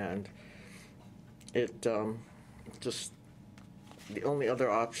 and it, just, the only other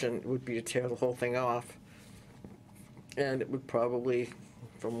option would be to tear the whole thing off. And it would probably,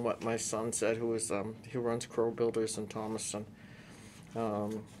 from what my son said, who runs Crow Builders in Thomaston,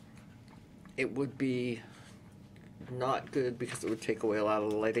 it would be not good because it would take away a lot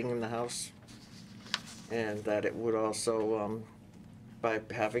of the lighting in the house. And that it would also, by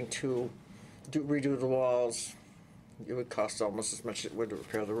having to redo the walls, it would cost almost as much as it would to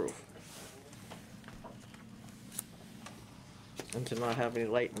repair the roof. And to not have any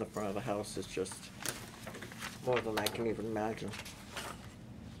light in the front of the house is just more than I can even imagine.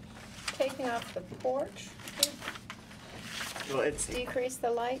 Taking off the porch Well, would it's, decrease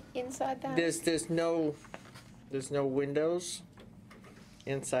the light inside the house? there's no windows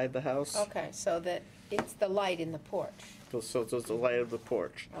inside the house. Okay, so that it's the light in the porch. So there's the light of the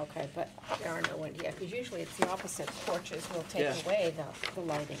porch. Okay, but there are no windows, yeah, because usually it's the opposite. Porches will take Yeah. away the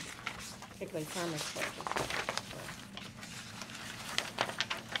lighting, particularly farmers' porches.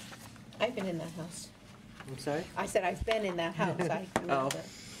 I've been in that house. I'm sorry? I said I've been in that house. I Oh. know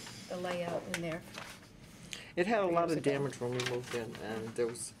the layout in there. It had a lot Years of ago. damage when we moved in, and there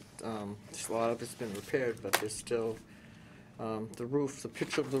was, just a lot of it's been repaired, but there's still, the roof, the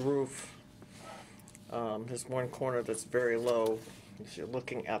pitch of the roof, there's one corner that's very low. If you're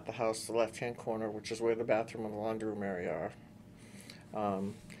looking at the house, the left-hand corner, which is where the bathroom and the laundry room area are.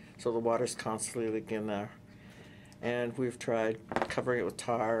 So the water's constantly leaking there. And we've tried covering it with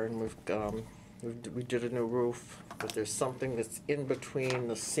tar, and we did a new roof, but there's something that's in between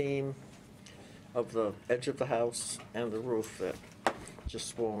the seam of the edge of the house and the roof that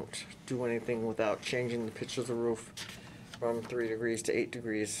just won't do anything without changing the pitch of the roof from 3 degrees to 8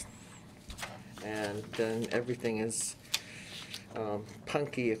 degrees. And then everything is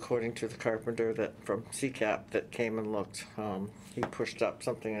punky, according to the carpenter from CCAP that came and looked. He pushed up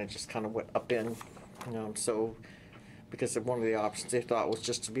something and it just kind of went up in. So, because one of the options they thought was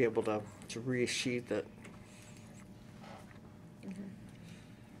just to be able to resheath it.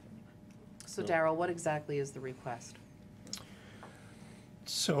 So Daryl, what exactly is the request?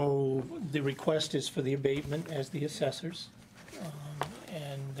 So the request is for the abatement as the assessors,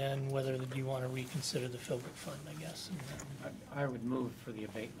 and then whether you want to reconsider the Philbrook Fund, I guess. And then- I would move for the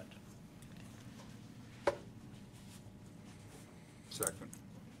abatement. Second.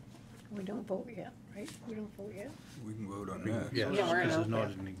 We don't vote yet, right? We don't vote yet? We can vote on that. Yes, Yeah, we're because in it's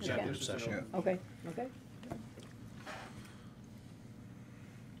not okay. an executive Yeah. session. Okay, okay.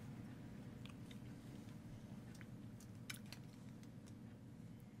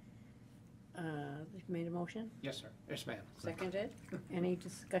 They've made a motion, Yes, sir. Yes, ma'am. seconded. Any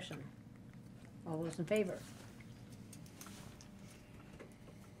discussion? All those in favor?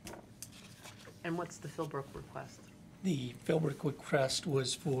 And what's the Philbrook request? The Philbrook request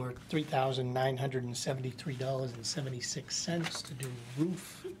was for $3,973.76 to do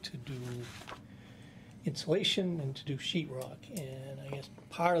roof, to do insulation, and to do sheetrock. And I guess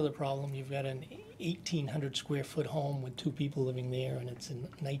part of the problem, you've got an 1,800 square foot home with 2 people living there, and it's in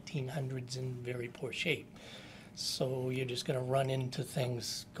 1900s in very poor shape. So you're just gonna run into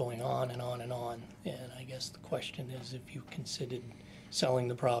things going on and on and on. And I guess the question is if you considered selling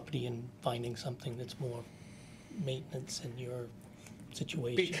the property and finding something that's more maintenance in your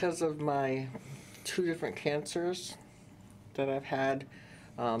situation. Because of my 2 different cancers that I've had,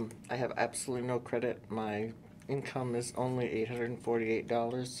 I have absolutely no credit. My income is only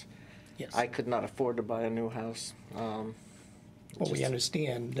 $848. Yes. I could not afford to buy a new house. Well, we just-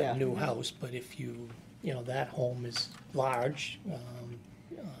 understand Yeah. the new house, but if you know, that home is large,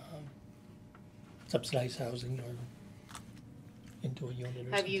 subsidized housing or into a unit or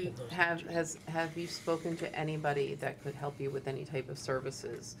Have something you, of those have you spoken to anybody that could help you with any type of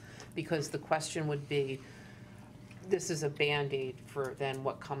services? Because the question would be, this is a Band-Aid for then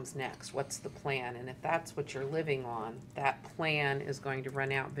what comes next, what's the plan? And if that's what you're living on, that plan is going to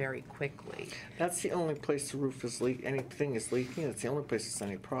run out very quickly. That's the only place the roof is anything is leaking. It's the only place there's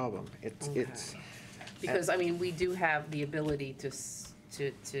any problem. It's Because, I mean, we do have the ability to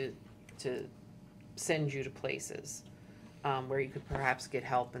send you to places where you could perhaps get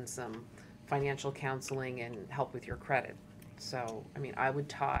help and some financial counseling and help with your credit. So, I mean, I would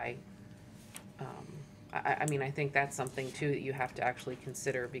tie I mean, I think that's something too that you have to actually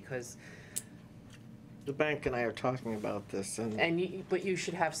consider, because, The bank and I are talking about this, and but you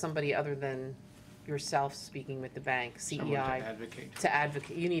should have somebody other than yourself speaking with the bank, Someone to CEI. advocate. To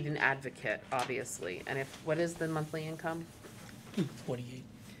advocate, you need an advocate, obviously, and what is the monthly income? 48.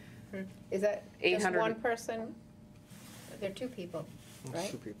 Is that just 800 one person? There are two people, right?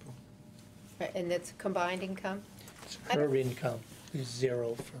 two people. Right, and it's combined income? Her income is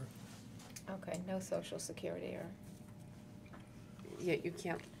 0 for, Okay, no social security or, Yeah, you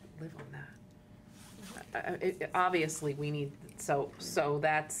can't live on that. Obviously, we need, so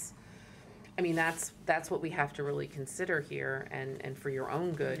that's, I mean, that's what we have to really consider here, and for your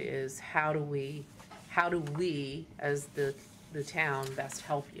own good, is how do we, as the town, best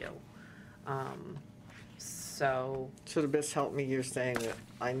help you? So. So the best help me, you're saying that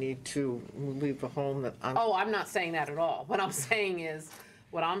I need to leave the home that I'm. Oh, I'm not saying that at all. What I'm saying is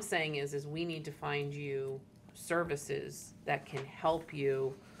we need to find you services that can help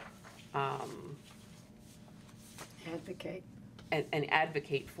you, advocate. and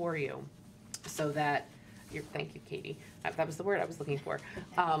advocate for you, so that thank you, Katie. That was the word I was looking for.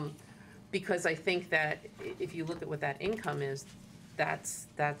 Because I think that if you look at what that income is, that's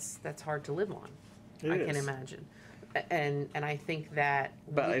hard to live on. I can imagine. And I think that.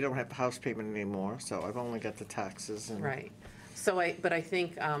 But I don't have the house payment anymore, so I've only got the taxes and. Right. So but I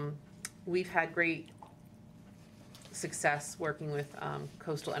think we've had great success working with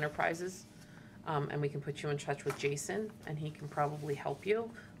Coastal Enterprises, and we can put you in touch with Jason, and he can probably help you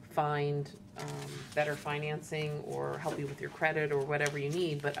find better financing or help you with your credit or whatever you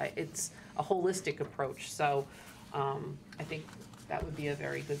need. But it's a holistic approach. So I think that would be a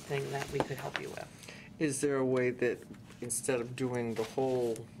very good thing that we could help you with. Is there a way that instead of doing the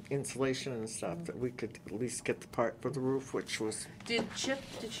whole insulation and stuff, that we could at least get the part for the roof, which was. Did she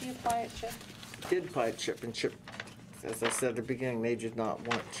apply at Chip? Did apply at Chip, and Chip, as I said at the beginning, they did not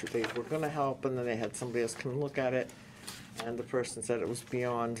want to. They were gonna help, and then they had somebody else come look at it, and the person said it was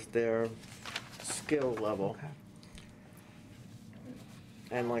beyond their skill level. Okay.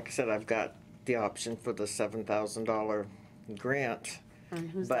 And like I said, I've got the option for the $7,000 grant, And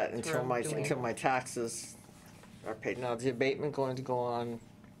who's but that until through doing? until my taxes are paid. Now, is the abatement going to go on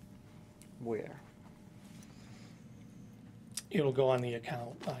where? it'll go on the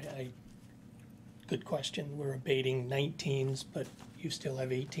account. Good question. We're abating 19s, but you still have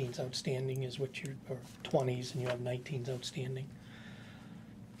 18s outstanding is what or 20s, and you have 19s outstanding.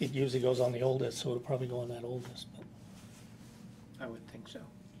 It usually goes on the oldest, so it'll probably go on that oldest, but I would think so.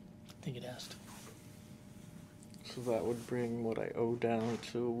 I think it has to. So that would bring what I owe down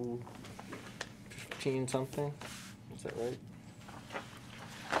to 15 something, is that right?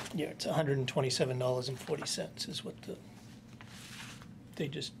 Yeah, it's $127.40 is what they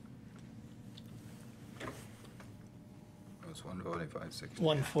just, It's 145.60.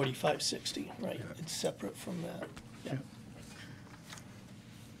 145.60, right, Yeah. it's separate from that, yeah.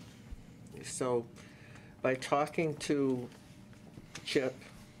 So by talking to Chip,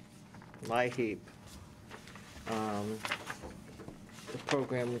 my heap, the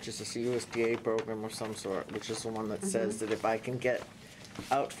program, which is a USDA program of some sort, which is the one that says that if I can get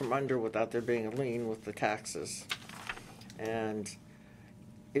out from under without there being a lien with the taxes. And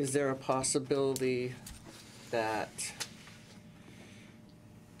is there a possibility that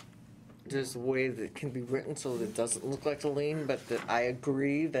there's a way that it can be written so that it doesn't look like a lien, but that I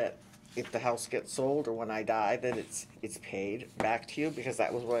agree that if the house gets sold or when I die, that it's paid back to you? Because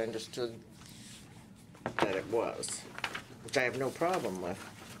that was what I understood that it was, which I have no problem with.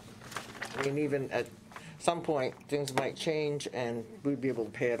 I mean, even at some point, things might change and we'd be able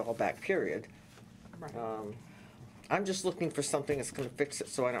to pay it all back, period. Right. I'm just looking for something that's gonna fix it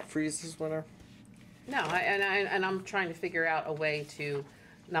so I don't freeze this winter. No, and I'm trying to figure out a way to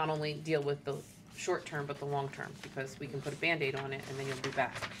not only deal with the short term, but the long term, because we can put a Band-Aid on it and then you'll be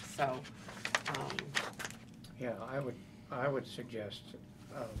back, so. Yeah, I would suggest,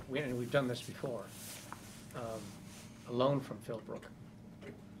 and we've done this before, a loan from Philbrook,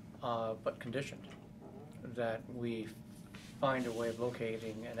 but conditioned, that we find a way of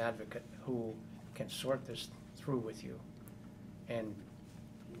locating an advocate who can sort this through with you and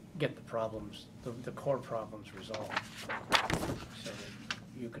get the problems, the core problems resolved, so that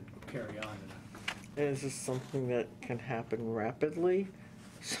you could carry on. Is this something that can happen rapidly?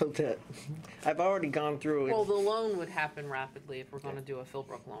 So that, I've already gone through it. Well, the loan would happen rapidly if we're gonna do a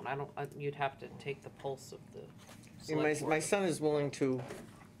Philbrook loan. You'd have to take the pulse of the select My board. son is willing to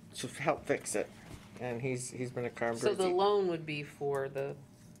help fix it, and he's been a car So the busy. loan would be for the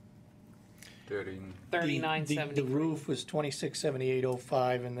 $39.73. The roof was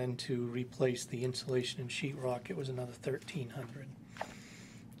 $2678.05, and then to replace the insulation and sheetrock, it was another $1,300.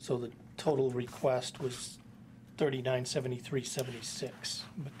 So the total request was $3973.76,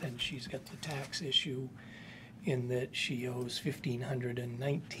 but then she's got the tax issue in that she owes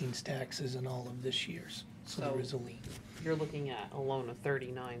 $1,519 taxes in all of this year's, so there is a lien. You're looking at a loan of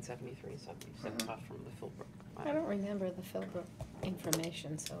 $39.73.76 off from the Philbrook. I don't remember the Philbrook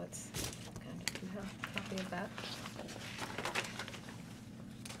information, so it's kind of, you have a copy of that?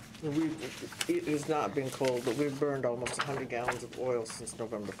 It has not been cold, but we've burned almost 100 gallons of oil since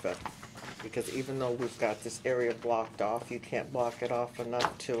November 5th. Because even though we've got this area blocked off, you can't block it off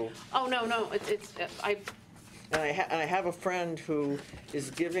enough to. Oh, no, it's, And I have a friend who is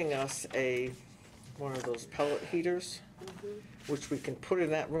giving us one of those pellet heaters, which we can put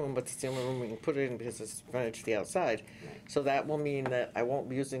in that room, but it's the only room we can put it in because it's rented to the outside. So that will mean that I won't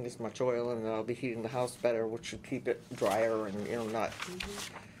be using as much oil, and that I'll be heating the house better, which should keep it drier and, not.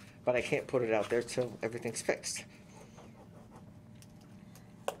 But I can't put it out there till everything's fixed.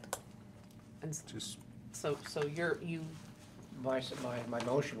 and Just, so you, My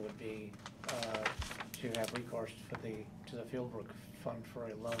motion would be to have recourse to the Philbrook Fund for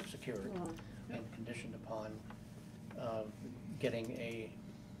a loan secured and conditioned upon getting a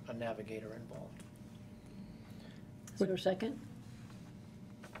navigator involved. Is there a second?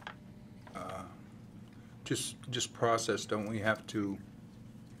 just process, don't we have to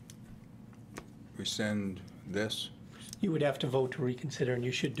rescind this? You would have to vote to reconsider, and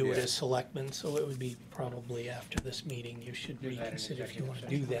you should do it Yeah. as selectmen, so it would be probably after this meeting, you should Do that in reconsider if you want to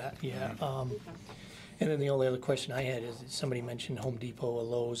executive do that, yeah. And then the only other question I had is, somebody mentioned Home Depot or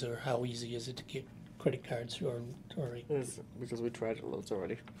Lowe's, or how easy is it to get credit cards or Because we tried it loads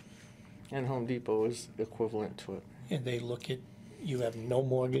already. And Home Depot is equivalent to it. and they look at, you have no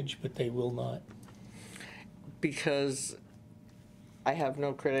mortgage, but they will not. Because I have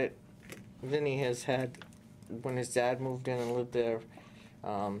no credit. Vinny has had, when his dad moved in and lived there,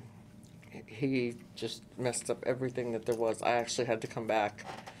 he just messed up everything that there was. I actually had to come back.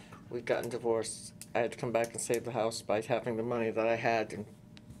 We'd gotten divorced. I had to come back and save the house by having the money that I had and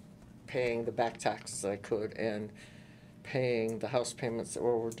paying the back taxes I could and paying the house payments that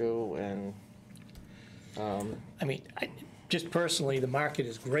were overdue and, I mean, just personally, the market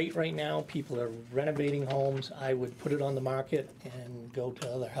is great right now. People are renovating homes. I would put it on the market and go to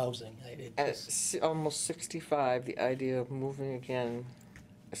other housing. at almost 65, the idea of moving again,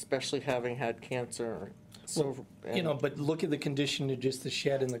 especially having had cancer, so. But look at the condition of just the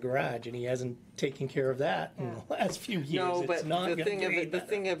shed and the garage, and he hasn't taken care of that in the last few years. No, It's but not the gonna thing get of any it, the better.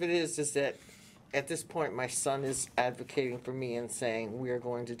 thing of it is that at this point, my son is advocating for me and saying, we are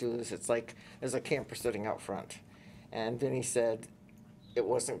going to do this. It's like, there's a camper sitting out front. And Vinny said it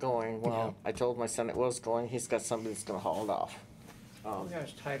wasn't going. Well, I told my son it was going. He's got somebody that's gonna haul it off. Who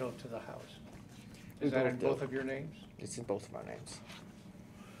has title to the house? We Is that in both do. both of your names? It's in both of our names.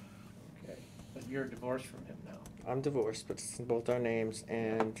 Okay, but you're divorced from him now. I'm divorced, but it's in both our names,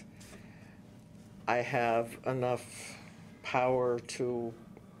 and I have enough power to,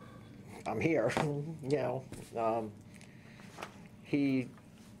 I'm here, he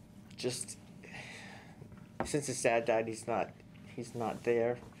just, since his dad died, he's not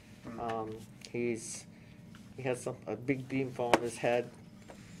there. He has a big beam fall on his head.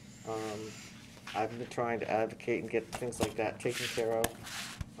 I've been trying to advocate and get things like that taken care of,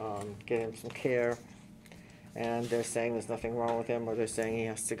 get him some care. And they're saying there's nothing wrong with him, or they're saying he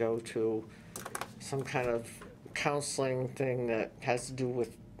has to go to some kind of counseling thing that has to do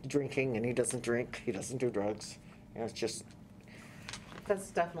with drinking, and he doesn't drink, he doesn't do drugs. It's just.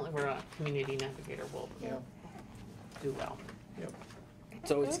 that's definitely where a community navigator will do well. Yep.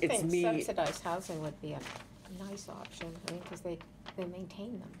 So I it's think me. subsidized housing would be a nice option, I mean, because they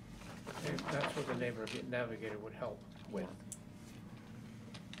maintain them. That's what the neighbor navigator would help with.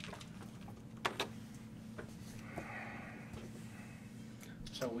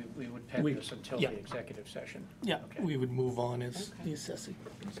 So we would pen this until the executive session? Yeah, Okay. we would move on as the assessing,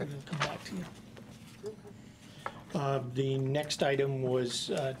 so we'll come back to you. The next item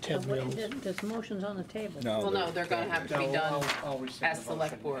was Ted Mills. There's motions on the table. Well, no, they're gonna have to be No, done I'll rescind as the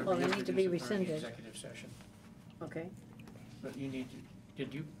select motion. board. Oh, they need to be Introduce it during the rescinded. Executive session. Okay. But you need,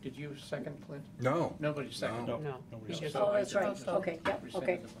 did you second, Clint? No. Nobody seconded. No. No. Nobody So else. Oh, I that's right. just Okay, yep, rescinded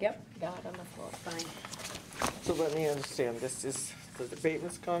okay, the motion. yep, Got it on the floor. fine. So let me understand, the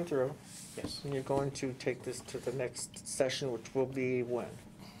debatement's gone through, Yes. and you're going to take this to the next session, which will be when?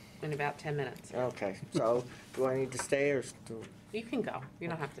 In about 10 minutes. Okay, so do I need to stay or do, You can go. You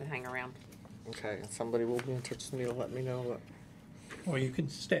don't have to hang around. okay, and somebody will be in touch with me to let me know that. or you can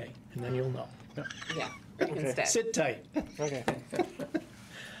stay, and then you'll know. Yeah, you can stay. Sit tight. Okay.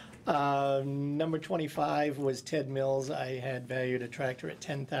 Number 25 was Ted Mills. I had valued a tractor at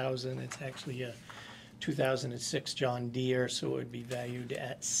 10,000. It's actually a 2006 John Deere, so it would be valued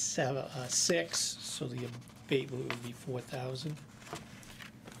at 6, so the abatement would be 4,000.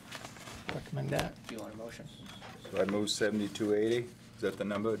 Recommend that. Do you want a motion? So I move 7280, is that the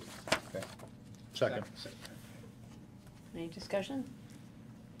number? Okay. Second. Any discussion?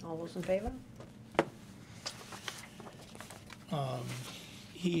 All those in favor?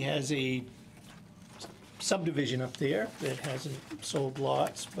 He has a subdivision up there that hasn't sold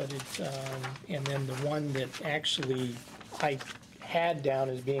lots, but it's, and then the one that actually I had down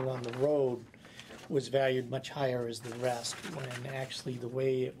as being on the road was valued much higher as the rest, when actually the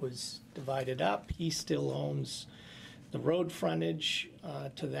way it was divided up, he still owns the road frontage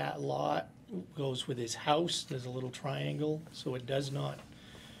to that lot, goes with his house, there's a little triangle, so it does not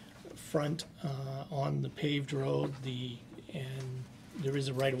front on the paved road, and there is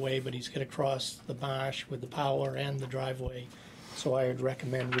a right-of-way, but he's gonna cross the marsh with the power and the driveway. So I would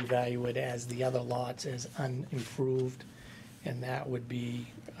recommend we value it as the other lots as unimproved, and that would be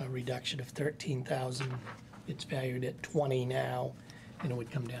a reduction of 13,000. It's valued at 20 now, and it would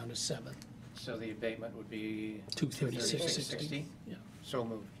come down to 7. So the abatement would be 236.60. Yeah. So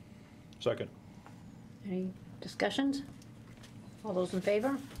moved. Second. Any discussions? All those in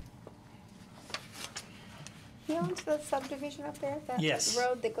favor? He owns the subdivision up there, that Yes.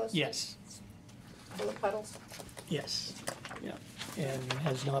 road that goes Yes, full of puddles? yes, yeah, and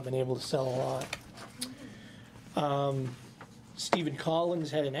has not been able to sell a lot. Stephen Collins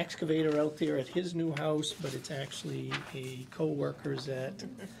had an excavator out there at his new house, but it's actually a co-worker's at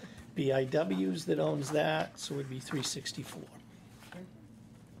BIW's that owns that, so it'd be 364.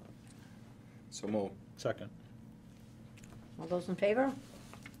 So move. Second. All those in favor?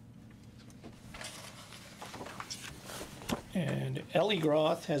 And Ellie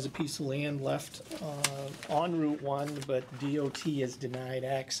Groth has a piece of land left on Route 1, but DOT has denied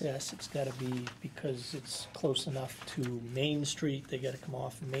access. It's gotta be, because it's close enough to Main Street, they gotta come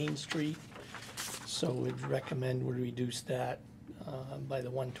off Main Street. So we'd recommend we reduce that by the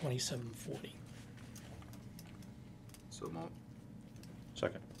 127.40. So move.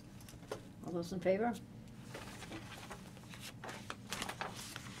 Second. All those in favor?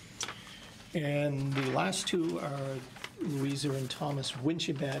 And the last two are Louisa and Thomas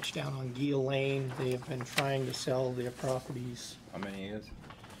Winchenbach down on Geel Lane. They have been trying to sell their properties. How many years?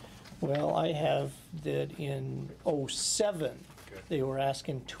 Well, I have that in '07, they were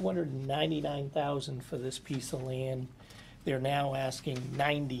asking $299,000 for this piece of land. They're now asking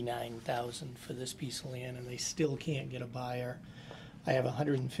 $99,000 for this piece of land, and they still can't get a buyer. I have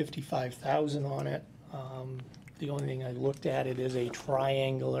 $155,000 on it. The only thing I looked at, it is a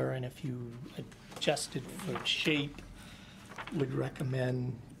triangular, and if you adjust it for shape, would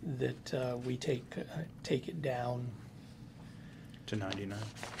recommend that we take it down. To 99.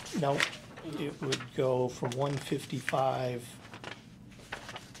 No, it would go from 155.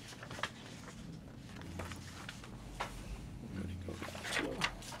 Where'd it go back to?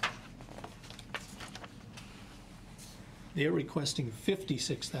 They're requesting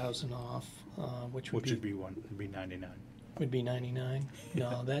 56,000 off, which would Which be would be 99. would be 99.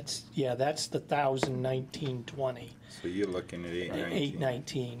 No, that's the 1,019.20. So you're looking at 819?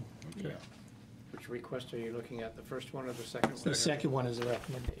 819. Okay. Yeah. Which request are you looking at, the first one or the second one? The second one is a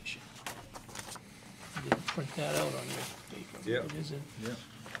recommendation. You didn't print that out on your paper. Yeah. It isn't. Yeah.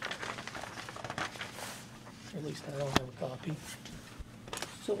 At least I don't have a copy.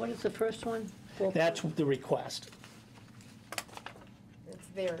 So what is the first one? That's the request. It's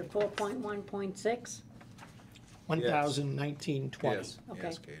their, 4.1.6? 1,019.20. Yes, Okay.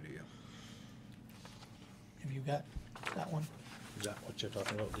 yes, Katie, yeah. Have you got that one? Is that what you're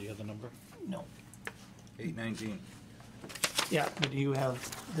talking about, the other number? No. 819. Yeah, but do you have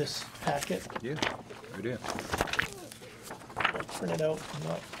this packet? Yeah, right there. I'll print it out,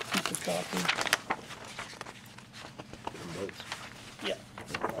 not keep a copy. Get 'em both. Yeah.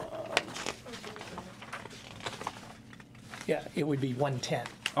 Yeah, it would be 110.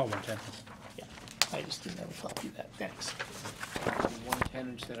 Oh, 110. Yeah, I just didn't have a copy of that, thanks. 110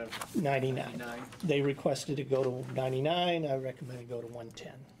 instead of 99. 99. They requested to go to 99, I recommend it go to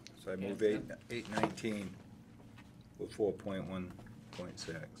 110. So I move 819 with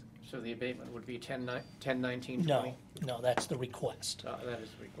 4.1.6. So the abatement would be 1019.20? No, no, that's the request. That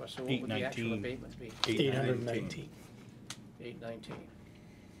is the request. So what would the actual 819. abatement be? 819. 819.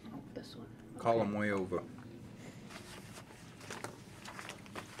 This one. Call them way over.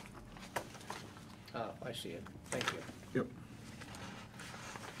 Oh, I see it. Thank you. Yep.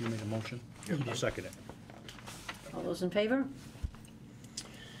 You made a motion? You I'll did. second it. All those in favor?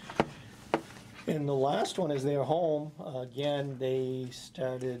 And the last one is their home. Again, they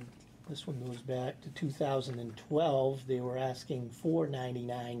started, this one goes back to 2012. They were asking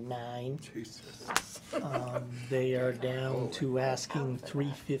 $499,900. Jesus. They are down to asking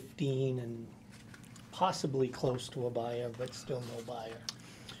 $315 and possibly close to a buyer, but still no buyer.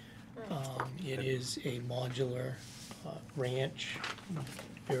 It is a modular ranch,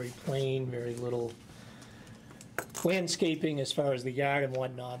 very plain, very little landscaping as far as the yard and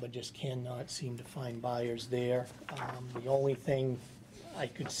whatnot, but just cannot seem to find buyers there. The only thing I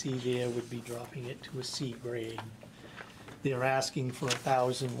could see there would be dropping it to a C grade. They're asking for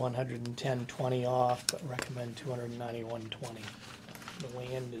 $1,110.20 off, but recommend $291.20. The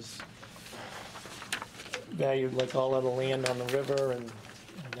land is valued like all other land on the river, and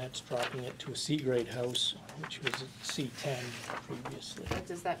that's dropping it to a C grade house, which was a C10 previously. What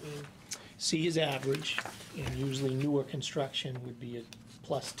does that mean? C is average, and usually newer construction would be a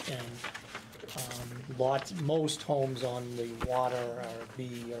 +10. Most homes on the water are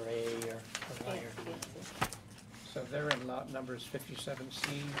B or A or higher. So they're in lot numbers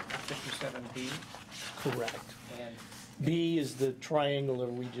 57C, 57B, Correct. and, B is the triangular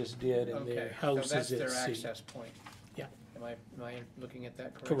we just did, and okay, their so house that's is their at C. access point. Yeah. Am I looking at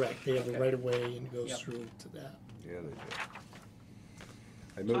that correctly? Correct, they have the Okay. right of way and goes Yep. through to that. Yeah, they did.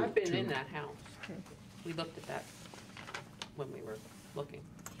 I moved I've been to- in that house. We looked at that when we were looking.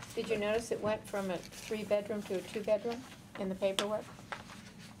 Did you notice it went from a 3-bedroom to a 2-bedroom in the paperwork?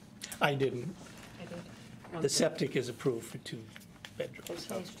 I didn't. I did. The septic is approved for 2 They bedrooms.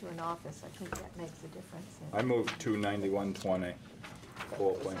 changed to an office, I think that makes a difference. I moved 291.20,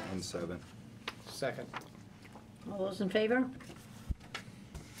 4.17. Second. All those in favor?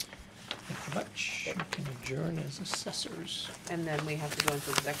 Thank you much. You can adjourn as assessors. And then we have to go into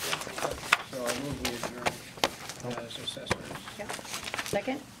executive. So I move we adjourn as assessors.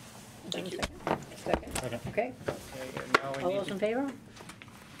 Second? Thank you. Second, okay. Okay, and now All we those need in to, favor?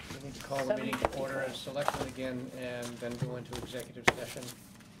 we need to call the meeting to order as selected again and then go into executive session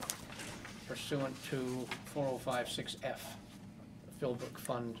pursuant to 4056F, Philbrook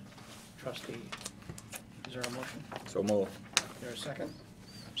Fund trustee. Is there a motion? So moved. Is there a second?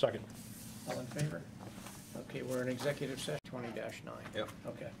 Second. All in favor? Okay, we're in executive session 20-9. Yep.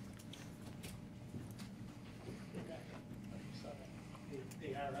 Okay.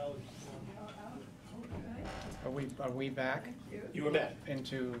 Are we back You were back.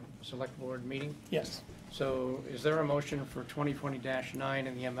 into select board meeting? Yes. So is there a motion for 2020-9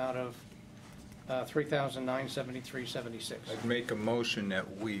 in the amount of $3,973.76? I'd make a motion that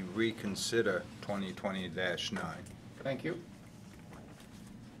we reconsider 2020-9. Thank you.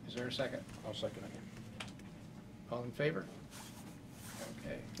 Is there a second? I'll second it. All in favor?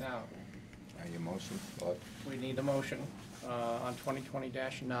 Okay, now, Now your motion, Bob? we need a motion on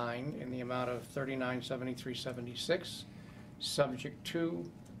 2020-9 in the amount of $3973.76, subject to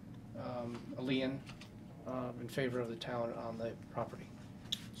a lien in favor of the town on the property.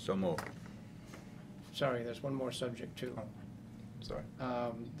 So moved. Sorry, there's one more subject to. Sorry.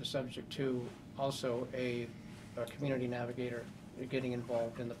 The subject to also a community navigator getting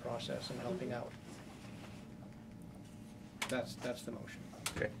involved in the process and helping out. That's the motion.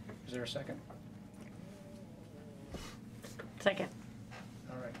 Okay. Is there a second? Second.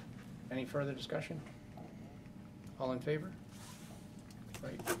 All right. Any further discussion? All in favor?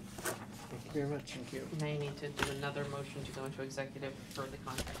 Great, Thank you very much. thank you. Now you need to do another motion to go into executive for the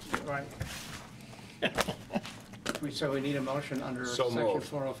contract. Right. So we need a motion under So section moved.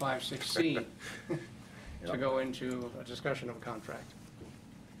 4056C to Yep. go into a discussion of a contract.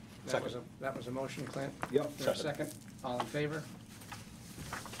 That was a motion, Clint? Yep. Is there a second? All in favor?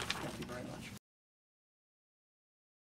 Thank you very much.